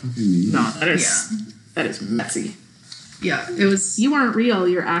does that fucking mean? No, that is messy. Yeah, it was... You aren't real,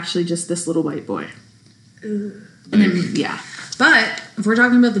 you're actually just this little white boy. And then, But if we're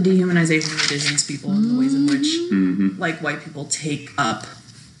talking about the dehumanization of indigenous people and the ways in which like white people take up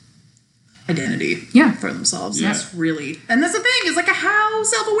identity for themselves, that's really... And that's the thing, is like, how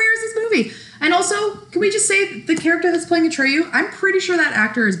self-aware is this movie? And also, can we just say the character that's playing Atreyu, I'm pretty sure that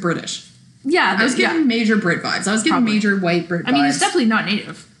actor is British. Yeah, I was getting major Brit vibes. I was getting major white Brit vibes. I mean, it's definitely not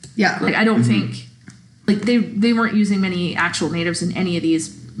native. Yeah. Like, I don't think... Like, they weren't using many actual natives in any of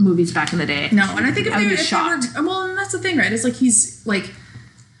these movies back in the day. No, and I think if I would they be shocked. were... Well, and that's the thing, right? It's like, he's like...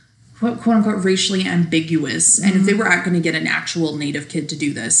 quote unquote racially ambiguous, and if they were going to get an actual native kid to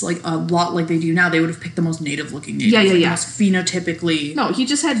do this, like a lot like they do now, they would have picked the most native looking native, the most phenotypically. No, he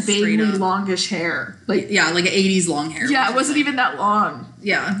just had vaguely longish hair, like 80s long hair. Yeah, it wasn't even that long.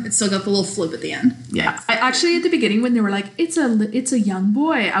 Yeah, it still got the little flip at the end. Yeah, I actually at the beginning when they were like, it's a young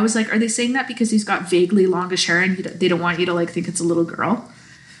boy, I was like, are they saying that because he's got vaguely longish hair and they don't want you to like think it's a little girl?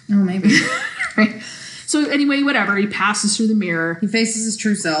 Oh, maybe. Right. So anyway, whatever. He passes through the mirror. He faces his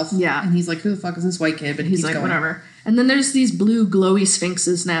true self. Yeah. And he's like, who the fuck is this white kid? But he's like, whatever. And then there's these blue glowy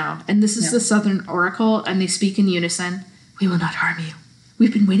sphinxes now. And this is the Southern Oracle. And they speak in unison. We will not harm you.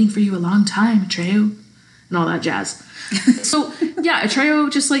 We've been waiting for you a long time, Atreyu. And all that jazz. So, yeah,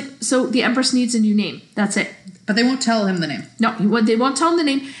 Atreyu just like... So the Empress needs a new name. That's it. But they won't tell him the name. No, they won't tell him the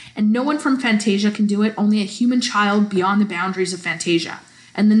name. And no one from Fantasia can do it. Only a human child beyond the boundaries of Fantasia.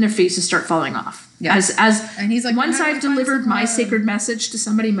 And then their faces start falling off. Yeah. And he's like, once I've delivered my sacred message to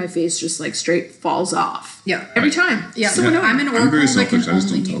somebody, my face just like straight falls off. Yeah. Every time. Yeah. So I'm an oracle. I'm very selfish. I just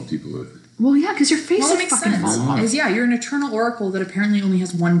don't tell people it. Well, yeah, because your face will fucking fall off. You're an eternal oracle that apparently only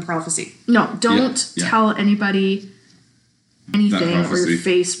has one prophecy. No, don't tell anybody anything or your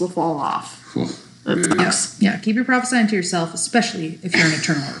face will fall off. Cool. Yeah, keep your prophesying to yourself, especially if you're an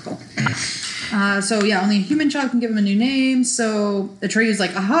eternal oracle. Only a human child can give him a new name. So Atreyu's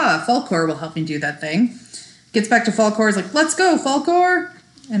like, aha, Falkor will help me do that thing. Gets back to Falkor, is like, let's go, Falkor.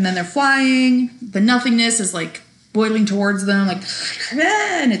 And then they're flying. The nothingness is like boiling towards them, like,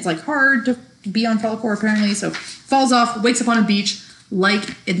 and it's like hard to be on Falkor apparently. So falls off, wakes up on a beach,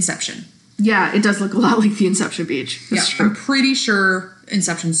 like Inception. Yeah, it does look a lot like the Inception beach. That's true. I'm pretty sure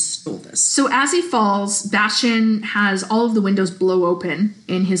Inception stole this. So as he falls, Bastian has all of the windows blow open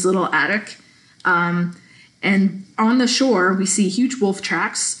in his little attic. And on the shore, we see huge wolf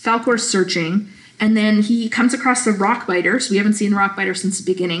tracks. Falkor's searching. And then he comes across the rockbiter. So we haven't seen the rockbiter since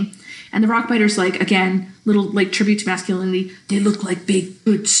the beginning. And the rockbiter's like, again, little like tribute to masculinity. They look like big,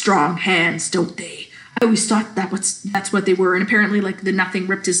 good, strong hands, don't they? I always thought that's what they were. And apparently, like, the nothing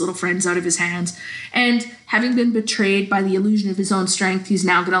ripped his little friends out of his hands. And having been betrayed by the illusion of his own strength, he's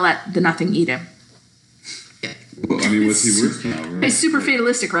now going to let the nothing eat him. Well, I mean, what's he worth now? Right? It's super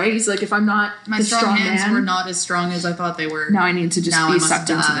fatalistic, right? He's like, if I'm not my the strong hands man, were not as strong as I thought they were. Now I need to just be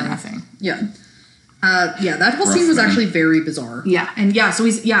sucked into the nothing. Yeah. That whole scene was actually very bizarre. Yeah. And so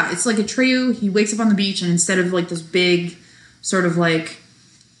it's like Atreyu, he wakes up on the beach and instead of like this big sort of like,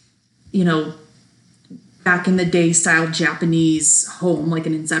 back in the day style Japanese home, like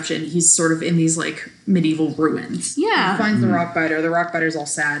an Inception, he's sort of in these like medieval ruins. Yeah. He finds the rockbiter. The rockbiter's all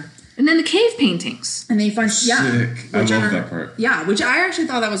sad. And then the cave paintings. And then he finds... Sick. I love that part. Yeah, which I actually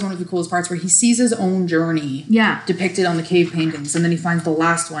thought that was one of the coolest parts where he sees his own journey depicted on the cave paintings. And then he finds the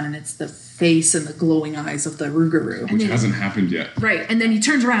last one and it's the face and the glowing eyes of the Rougarou. Which hasn't happened yet. Right. And then he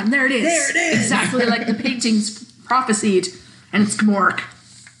turns around. There it is. There it is. Exactly like the paintings prophesied. And it's Gmork.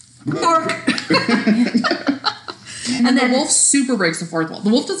 Gmork! and then the wolf super breaks the fourth wall. The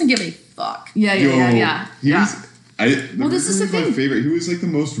wolf doesn't give a fuck. Yeah. This is the thing. My favorite. He was like the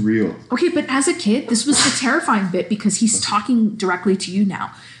most real. Okay, but as a kid, this was the terrifying bit because he's talking directly to you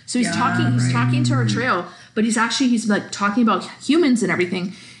now. So he's talking to Atreyu, but he's like talking about humans and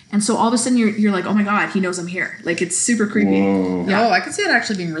everything. And so all of a sudden you're like, oh my god, he knows I'm here. Like it's super creepy. Whoa. Yeah. Oh, I could see it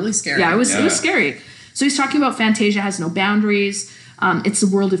actually being really scary. Yeah, it was scary. So he's talking about Fantasia has no boundaries. It's the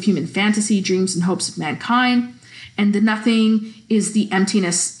world of human fantasy, dreams and hopes of mankind. And the nothing is the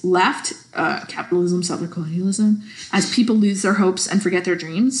emptiness left, capitalism, settler colonialism, as people lose their hopes and forget their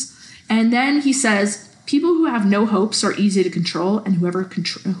dreams. And then he says, people who have no hopes are easy to control, and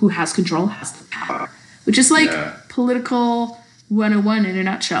who has control has the power. Which is like political 101 in a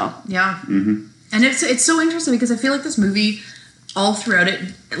nutshell. Yeah. Mm-hmm. And it's so interesting because I feel like this movie, all throughout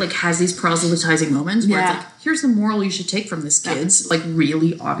it, like has these proselytizing moments where it's like, here's the moral you should take from this, kids. Like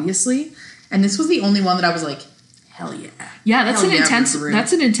really obviously. And this was the only one that I was like, hell yeah. Yeah, that's an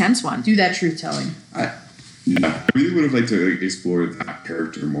intense one. Do that truth telling. I really would have liked to explore that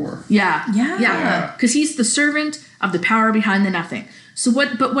character more. Yeah. Because he's the servant of the power behind the nothing. So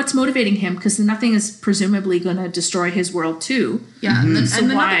what's motivating him? Because the nothing is presumably going to destroy his world too. Yeah, and the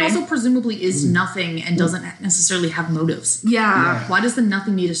nothing also presumably is nothing and doesn't necessarily have motives. Yeah. Why does the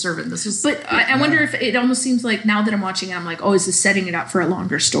nothing need a servant? But I wonder if it almost seems like now that I'm watching it, I'm like, oh, is this setting it up for a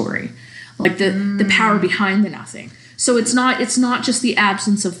longer story? Like the power behind the nothing. So it's not just the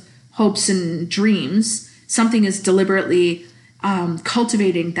absence of hopes and dreams. Something is deliberately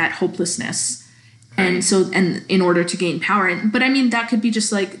cultivating that hopelessness. And so, and in order to gain power, but I mean, that could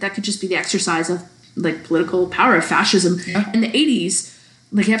just be the exercise of like political power, of fascism. In the 80s,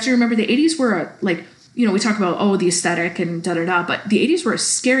 like you have to remember the 80s were like we talk about, the aesthetic and da-da-da, but the 80s were a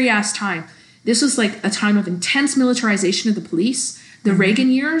scary-ass time. This was like a time of intense militarization of the police. The Reagan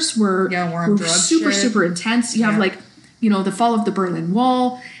years were super intense. You have like, the fall of the Berlin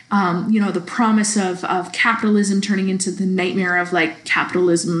Wall, the promise of capitalism turning into the nightmare of like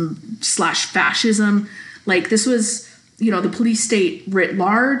capitalism / fascism. Like this was, the police state writ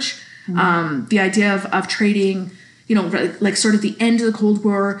large. The idea of trading, like sort of the end of the Cold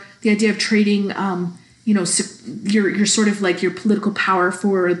War, the idea of trading, your sort of like your political power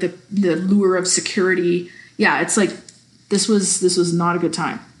for the lure of security. Yeah, it's like this was not a good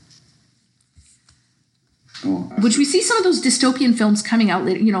time. Oh, which we see some of those dystopian films coming out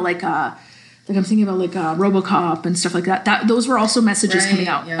later, like I'm thinking about like RoboCop and stuff like that. Those were also messages coming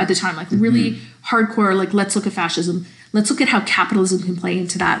out at the time, like really hardcore, like let's look at fascism. Let's look at how capitalism can play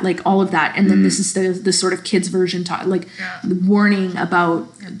into that, like all of that. And then this is the sort of kids version, the warning about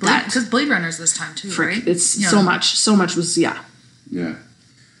that. Because Blade Runner's this time too, right? It's so much was, Yeah.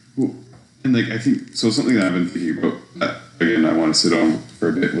 Well, and like, I think, so something that I've been thinking about, that, again, I want to sit on for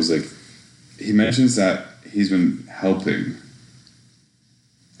a bit, was like, he mentions that he's been helping,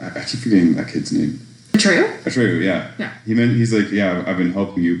 I keep forgetting that kid's name. Atreyu, yeah. Yeah. He's like, yeah, I've been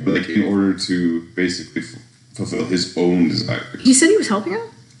helping you, but like in order to basically fulfill his own desire. He said he was helping him?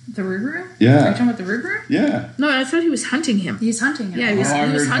 The Rougarou? Yeah. Are you talking about the Rougarou? Yeah. No, I thought he was hunting him. He's hunting him. Yeah, he was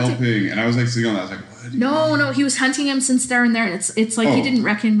heard hunting. helping, and I was like sitting on that. I was like, what? No, he was hunting him since there and there. It's like he didn't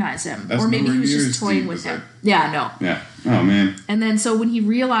recognize him, That's or maybe he was nowhere just near toying as with deep him. as Yeah, no. Yeah. Oh man. And then so when he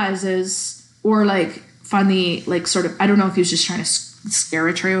realizes, or like finally, like sort of, I don't know if he was just trying to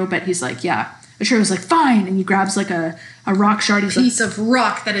scare Atreyu, but he's like, yeah. Atreyu was like, fine, and he grabs like a rock shard. He's piece of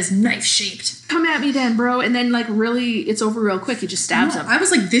rock that is knife shaped. Come at me then, bro. And then like really, it's over real quick. He just stabs him. I was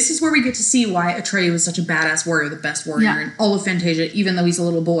like, this is where we get to see why Atreyu is such a badass warrior, the best warrior in all of Fantasia, even though he's a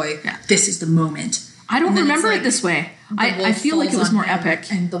little boy. Yeah. This is the moment. I don't remember it this way. I feel like it was more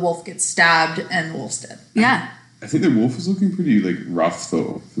epic. And the wolf gets stabbed and the wolf's dead. Yeah. I think the wolf was looking pretty like rough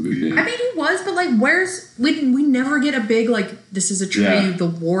though for the beginning. I mean, he was, but like, we never get a big like, this is Atreyu, the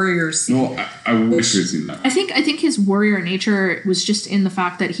warrior scene. No, I wish we had seen that. I think his warrior nature was just in the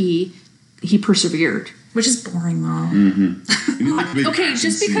fact that he persevered. Which is boring, though. Mm-hmm. Okay,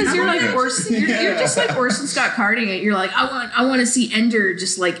 just because you're like Orson, you're just like Orson Scott Carding it. You're like, I want to see Ender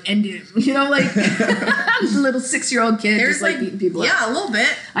just like end him, like the little 6-year-old kid just like beating people. Yeah, up. A little bit.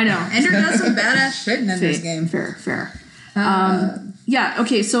 I know. Ender does some badass shit in Ender's game. Fair. Yeah.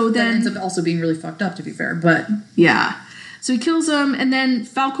 Okay. So then that ends up also being really fucked up, to be fair. But yeah. So he kills him, and then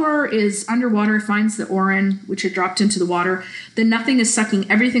Falkor is underwater, finds the Orin, which had dropped into the water. Then nothing is sucking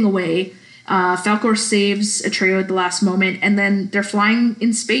everything away. Falkor saves Atreyu at the last moment, and then they're flying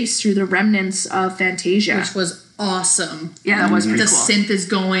in space through the remnants of Fantasia. Which was awesome. Yeah, that was pretty cool. The synth is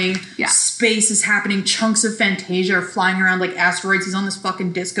going. Yeah. Space is happening. Chunks of Fantasia are flying around like asteroids. He's on this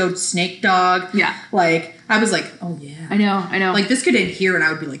fucking disco snake dog. Yeah. Like, I was like, oh yeah. I know. Like, this could end here, and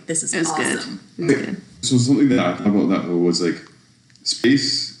I would be like, this is awesome. Good. It was good. So something that I thought about that though was like,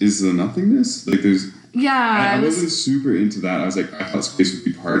 space is the nothingness? Like there's... Yeah, I wasn't super into that. I was like, I thought space would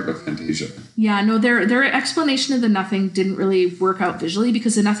be part of Fantasia. Yeah, no, their explanation of the nothing didn't really work out visually,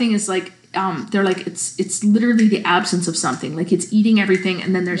 because the nothing is like, they're like, it's literally the absence of something. Like, it's eating everything,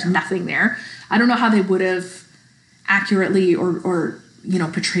 and then there's nothing there. I don't know how they would have accurately or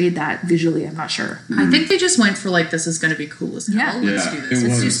portrayed that visually. I'm not sure. I think they just went for like, this is going to be cool as hell. Yeah. Let's do this.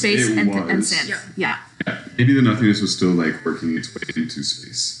 Let's do space and synth. Yeah. Maybe the nothingness was still like working its way into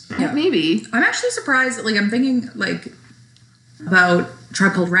space. Yeah, maybe. I'm actually surprised. Like, I'm thinking like about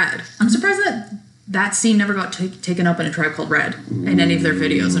Tribe Called Red. I'm surprised that scene never got taken up in a Tribe Called Red in any of their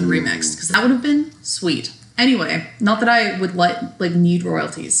videos and remixed, because that would have been sweet. Anyway, not that I would need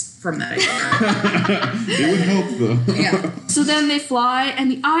royalties from that. It would help though. Yeah. So then they fly,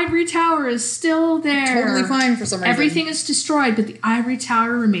 and the ivory tower is still there. Totally fine for some reason. Everything is destroyed, but the ivory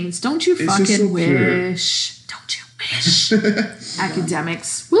tower remains. Don't you fucking wish? Pure. Don't you wish?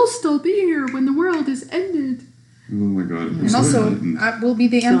 Academics will still be here when the world is ended. Oh my god. And also, I will be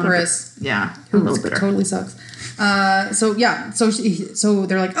the Empress. Yeah, a little bit. Totally sucks. So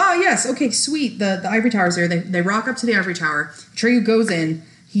they're like, oh yes, okay, sweet. The ivory tower's there. They rock up to the ivory tower. Atreyu goes in.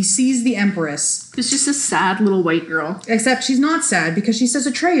 He sees the Empress. It's just a sad little white girl. Except she's not sad, because she says,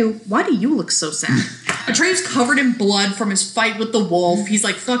 Atreyu, why do you look so sad? Atreyu's covered in blood from his fight with the wolf. He's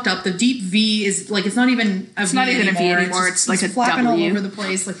like fucked up. The deep V is like, it's not even a V anymore. It's like a flapping W. all over the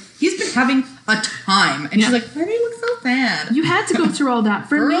place. Like, he's been having a time. And she's like, why do you look so bad? You had to go through all that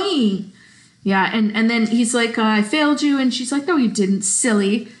for me. Yeah, and then he's like, I failed you. And she's like, no, you didn't,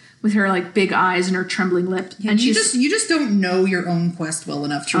 silly. with her like big eyes and her trembling lip. Yeah, and you just don't know your own quest well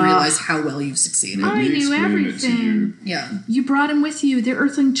enough to realize how well you've succeeded. I knew everything. Yeah. You brought him with you, the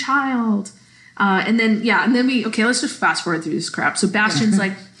Earthling child. And then let's just fast forward through this crap. So Bastion's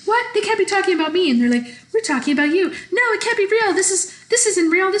like, what? They can't be talking about me. And they're like, we're talking about you. No, it can't be real. This isn't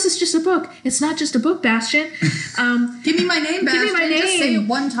real. This is just a book. It's not just a book, Bastion. Give me my name, Bastion. Give me my name. Just say it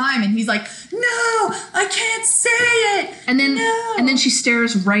one time. And he's like, no, I can't say it. And then she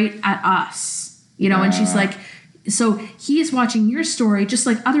stares right at us, and she's like, so he is watching your story just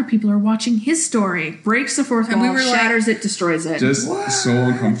like other people are watching his story. Breaks the fourth wall, shatters it, destroys it. Just so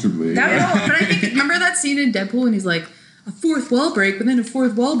uncomfortably. But I think, remember that scene in Deadpool when he's like, a fourth wall break, but then a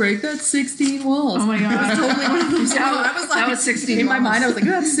fourth wall break, that's 16 walls. Oh my God. That was totally one of those. That was 16 in my mind, I was like,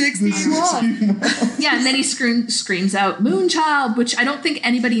 that's 16 walls. Yeah, and then he screams out, Moonchild, which I don't think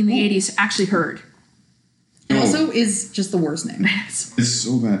anybody in the 80s actually heard. It also is just the worst name. It's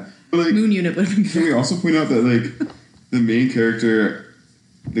so bad. But like, Moon Unit would have been good. Can we also point out that like the main character,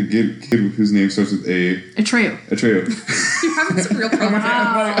 the kid whose name starts with A. Atreyu. You're having some real problems.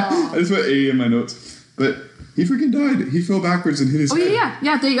 I just put A in my notes. But he freaking died. He fell backwards and hit his head.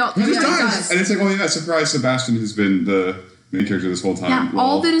 Yeah. They all. He just dies. And it's like, oh yeah, surprise, Sebastian has been the main character this whole time. Yeah,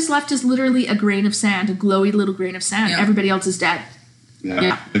 all that is left is literally a grain of sand, a glowy little grain of sand. Yeah. Everybody else is dead.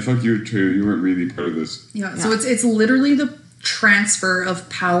 Yeah. And fuck you, Atreyu. You weren't really part of this. Yeah. So it's literally the transfer of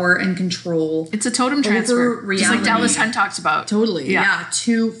power and control. It's a totem transfer, just like Dallas Hunt talks about. Totally, yeah.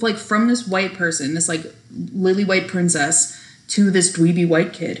 To like from this white person, this like lily white princess, to this dweeby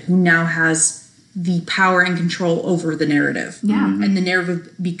white kid who now has the power and control over the narrative. Yeah, and the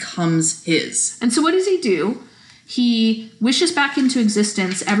narrative becomes his. And so, what does he do? He wishes back into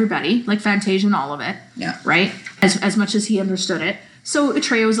existence everybody, like Fantasia and all of it. Yeah, right. As much as he understood it. So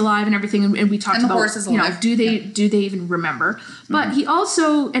Atreyu is alive and everything, and we talked about, horse is alive. Do they even remember? But he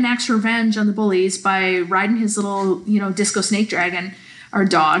also enacts revenge on the bullies by riding his little, disco snake dragon, or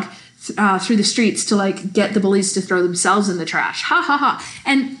dog, through the streets to like get the bullies to throw themselves in the trash. Ha ha ha!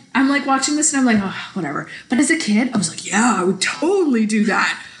 And I'm like watching this, and I'm like, oh, whatever. But as a kid, I was like, yeah, I would totally do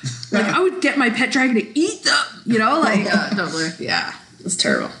that. Like I would get my pet dragon to eat them. Totally. Yeah, it's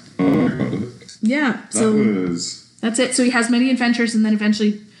terrible. Oh my God. Yeah. That's it. So he has many adventures and then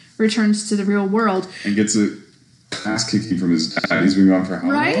eventually returns to the real world. And gets a ass kicking from his dad. He's been gone for how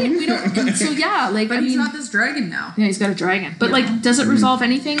long? Right? We don't. But he's got this dragon now. Yeah, he's got a dragon. But does it resolve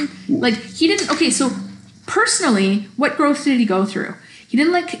anything? Like he didn't. Okay, so personally, what growth did he go through? He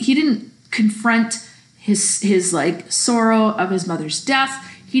didn't confront his like sorrow of his mother's death.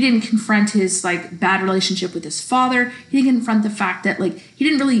 He didn't confront his like bad relationship with his father. He didn't confront the fact that like he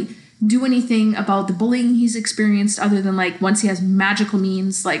didn't really do anything about the bullying he's experienced other than like once he has magical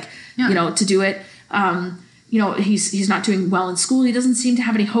means to do it. He's not doing well in school. He doesn't seem to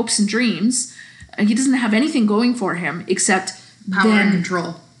have any hopes and dreams. He doesn't have anything going for him except power and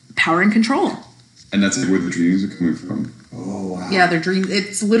control. Power and control. And that's where the dreams are coming from. Oh wow. Yeah, their dreams.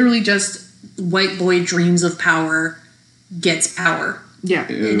 It's literally just white boy dreams of power gets power. Yeah.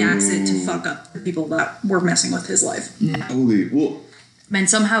 Enacts it to fuck up the people that were messing with his life. Yeah. Holy well. And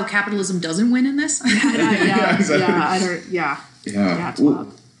somehow capitalism doesn't win in this. Yeah.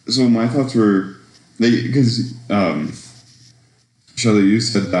 Well, so my thoughts were, because Shelley, you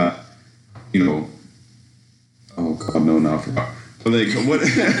said that, oh God, no, now I forgot. But like, what?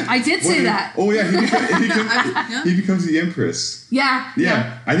 I did say that. Oh yeah, he becomes the Empress. Yeah.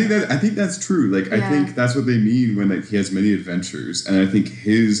 I think that's true. Like, I think that's what they mean when like he has many adventures, and I think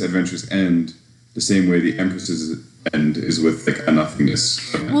his adventures end the same way the Empress's end is with like a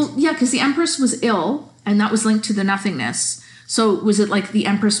nothingness. Well, yeah, because the Empress was ill, and that was linked to the nothingness. So was it like the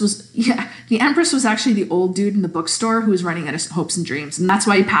Empress was? Yeah, the Empress was actually the old dude in the bookstore who was running out of hopes and dreams, and that's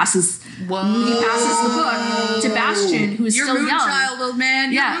why he passes. Whoa. He passes the book to Bastion, who is still young. You're Moonchild, old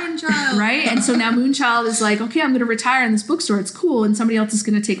man. You're Moonchild. Right? And so now Moonchild is like, okay, I'm going to retire in this bookstore. It's cool, and somebody else is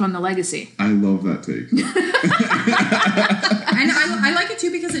going to take on the legacy. I love that take. And I like it too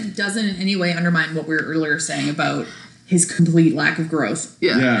because it doesn't in any way undermine what we were earlier saying about his complete lack of growth.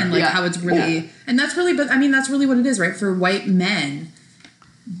 Yeah. And like how it's really, and that's really, but I mean, that's really what it is, right? For white men,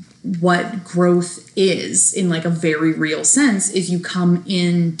 what growth is in like a very real sense is you come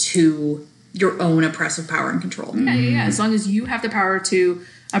into your own oppressive power and control. Yeah. As long as you have the power to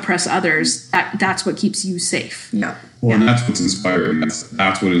oppress others, that's what keeps you safe. Yeah. Well, and that's what's inspiring.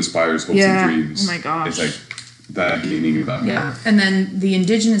 That's what inspires hopes and dreams. Oh my gosh. It's like that gaining of that. Yeah. And then the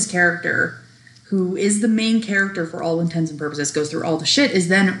indigenous character, who is the main character for all intents and purposes, goes through all the shit, is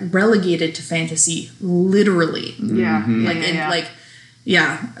then relegated to fantasy, literally. Yeah.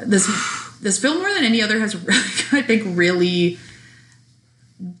 This film more than any other has, I think, really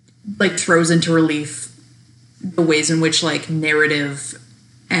like throws into relief the ways in which like narrative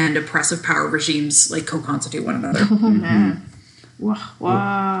and oppressive power regimes like co-constitute one another. Oh man.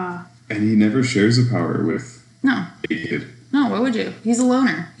 Wow. And he never shares the power with a kid. No, why would you? He's a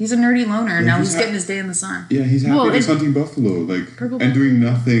loner. He's a nerdy loner, and now he's getting his day in the sun. Yeah, he's happy just hunting buffalo, like, and doing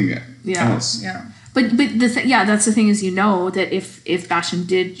nothing else. Yeah. But that's the thing is, that if Bastion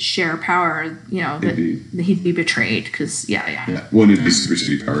did share power, that he'd be betrayed because Well, it'd be super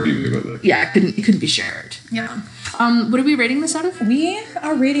shitty power anyway, but like it couldn't be shared. Yeah. What are we rating this out of? We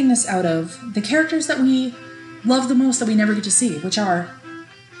are rating this out of the characters that we love the most that we never get to see, which are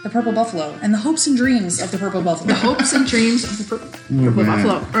the Purple Buffalo and the hopes and dreams of the Purple Buffalo. The hopes and dreams of the Purple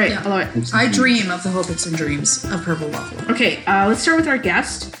Buffalo. All right, I love it. I dream of the hopes and dreams of Purple Buffalo. Okay, let's start with our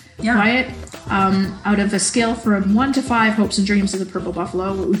guest, Wyatt. Out of a scale from 1 to 5 hopes and dreams of the Purple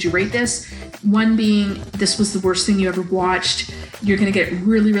Buffalo, what would you rate this? 1 being this was the worst thing you ever watched. You're gonna get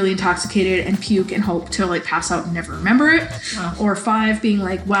really, really intoxicated and puke and hope to like pass out and never remember it. Wow. Or 5 being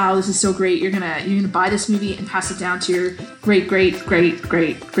like, wow, this is so great. You're gonna buy this movie and pass it down to your great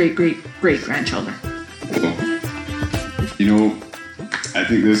grandchildren. Well, I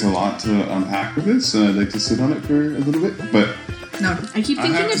think there's a lot to unpack with this, and I'd like to sit on it for a little bit, but. No, I keep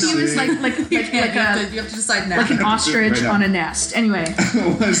thinking of you as like you have to decide now. Like an ostrich on a nest. Anyway,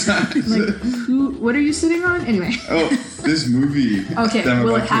 what's that? What are you sitting on? Anyway. Oh, this movie. Okay,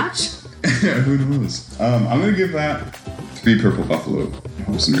 will it hatch? Who knows? I'm gonna give that 3 Purple Buffalo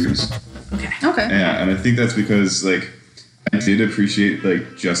hopes and dreams. Okay. Yeah, and I think that's because like I did appreciate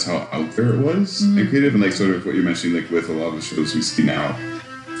like just how out there it was and creative, and like sort of what you're mentioning, like with a lot of the shows we see now,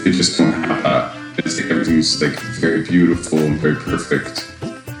 they just don't have that. It's like everything's like very beautiful and very perfect.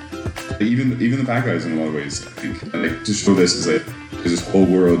 Like, even the bad guys in a lot of ways, I think. And like to show this is like there's this whole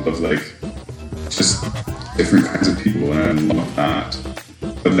world of like just different kinds of people, and I love that.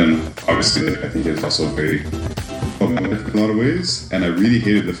 But then obviously like, I think it's also very problematic in a lot of ways. And I really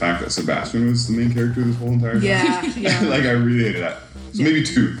hated the fact that Sebastian was the main character this whole entire time. Yeah. Like I really hated that. So maybe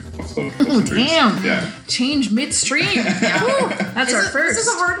 2. Oh damn! Yeah. Change midstream. Woo, that's our first. This is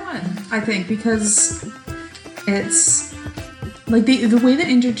a hard one, I think, because it's like the way that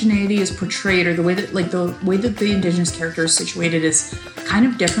indigeneity is portrayed, or the way that the indigenous character is situated, is kind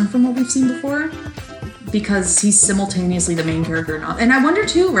of different from what we've seen before, because he's simultaneously the main character and not. And I wonder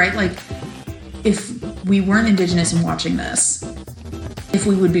too, right? Like, if we weren't indigenous and watching this, if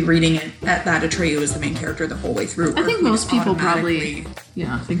we would be reading it at that Atreyu is the main character the whole way through. I think most people probably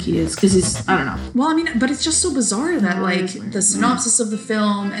think he is, because he's, I don't know. Well, I mean, but it's just so bizarre that like the synopsis of the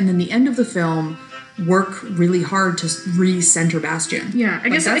film and then the end of the film work really hard to re-center Bastion. Yeah, I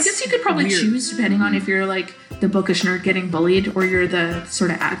guess you could probably choose depending on if you're like the bookish nerd getting bullied or you're the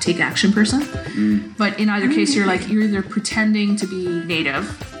sort of take action person. But in either case, you're either pretending to be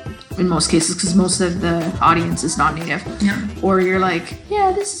native. In most cases, because most of the audience is non-native. Yeah. Or you're like,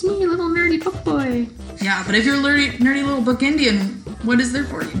 yeah, this is me, little nerdy book boy. Yeah, but if you're a nerdy little book Indian, what is there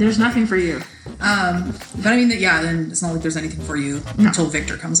for you? There's nothing for you. But I mean, then it's not like there's anything for you until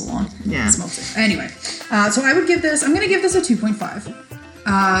Victor comes along. Yeah. And smokes it. Anyway, so I'm going to give this a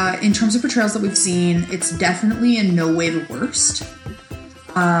 2.5. In terms of portrayals that we've seen, it's definitely in no way the worst.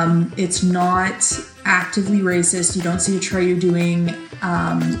 It's not actively racist. You don't see Atreyu doing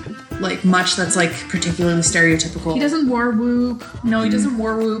like much that's like particularly stereotypical. He doesn't war whoop. No, he doesn't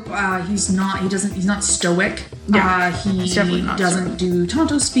war whoop. He's not stoic. Yeah, he doesn't do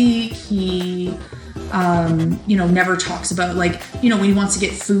Tonto speak. He never talks about like, when he wants to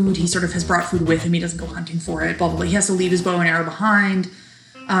get food, he sort of has brought food with him. He doesn't go hunting for it, blah, blah, blah. He has to leave his bow and arrow behind.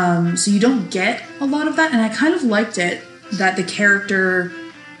 So you don't get a lot of that. And I kind of liked it that the character,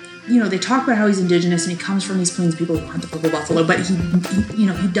 they talk about how he's indigenous and he comes from these plains people who hunt the purple buffalo, but he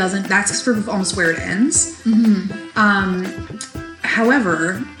doesn't, that's sort of almost where it ends.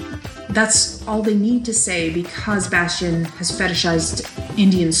 However, that's all they need to say because Bastion has fetishized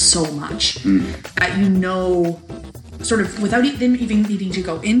Indians so much that sort of without them even needing to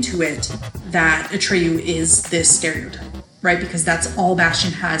go into it, that Atreyu is this stereotype, right? Because that's all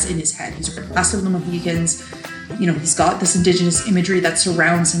Bastion has in his head. He's the last of the Mohicans. He's got this indigenous imagery that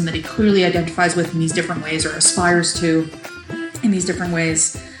surrounds him that he clearly identifies with in these different ways or aspires to in these different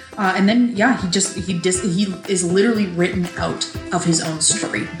ways. And then, he is literally written out of his own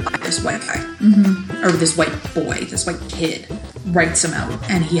story by this white guy. Or this white boy, this white kid writes him out.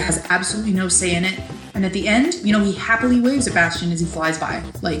 And he has absolutely no say in it. And at the end, he happily waves at Bastion as he flies by.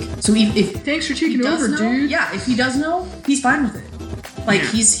 Like, so if thanks for taking over, dude. Yeah, if he does know, he's fine with it. Like,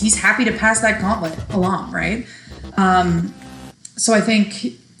 he's happy to pass that gauntlet along, right? So I think,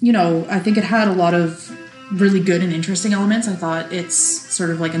 it had a lot of really good and interesting elements. I thought its sort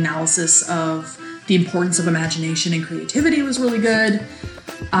of like analysis of the importance of imagination and creativity was really good.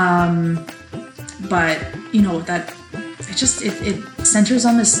 But, you know, that it centers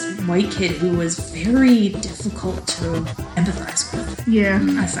on this white kid who was very difficult to empathize with. Yeah.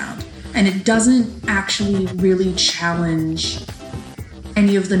 I found. And it doesn't actually really challenge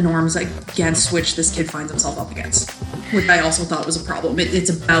any of the norms against which this kid finds himself up against, which I also thought was a problem. It's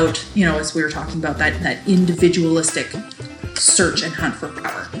about, you know, as we were talking about, that individualistic search and hunt for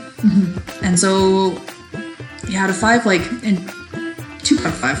power. Mm-hmm. And so, yeah, out of 5, like, and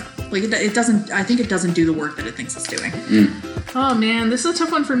 2.5. Like, it doesn't, I think it doesn't do the work that it thinks it's doing. Oh man, this is a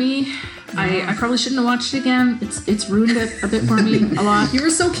tough one for me. I probably shouldn't have watched it again. It's ruined it a bit for me, a lot. You were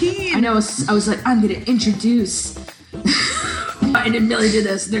so keen. I know, I was like, I'm going to introduce Ryan and Millie to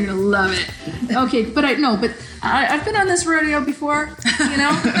this. They're going to love it. Okay, but I've been on this rodeo before, you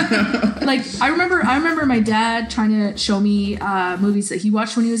know? Like, I remember my dad trying to show me movies that he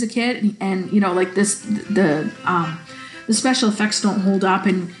watched when he was a kid, and you know, like the special effects don't hold up,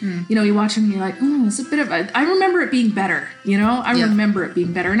 and you know, you watch them and you're like, oh, it's a bit of I remember it being better, you know? I remember it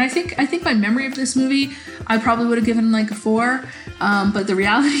being better. And I think my memory of this movie, I probably would have given like a 4. But the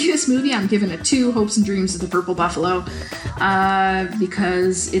reality of this movie, I'm giving it 2 Hopes and Dreams of the Purple Buffalo.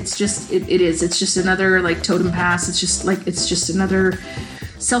 Because it's just it's just another like totem pass. It's just another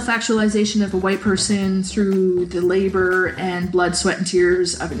self-actualization of a white person through the labor and blood, sweat, and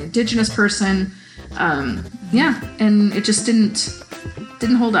tears of an Indigenous person. And it just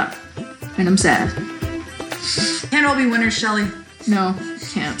didn't hold up, and I'm sad. Can't all be winners, Shelley. No,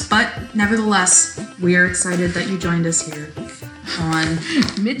 can't. But nevertheless, we're excited that you joined us here on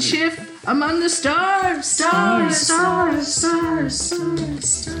Midship Among the Stars. Stars.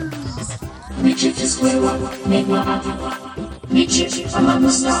 Midship to square one, make one. Midship among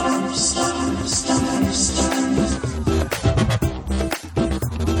the stars.